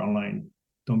actions are online.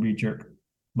 Don't be a jerk.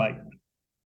 Bye.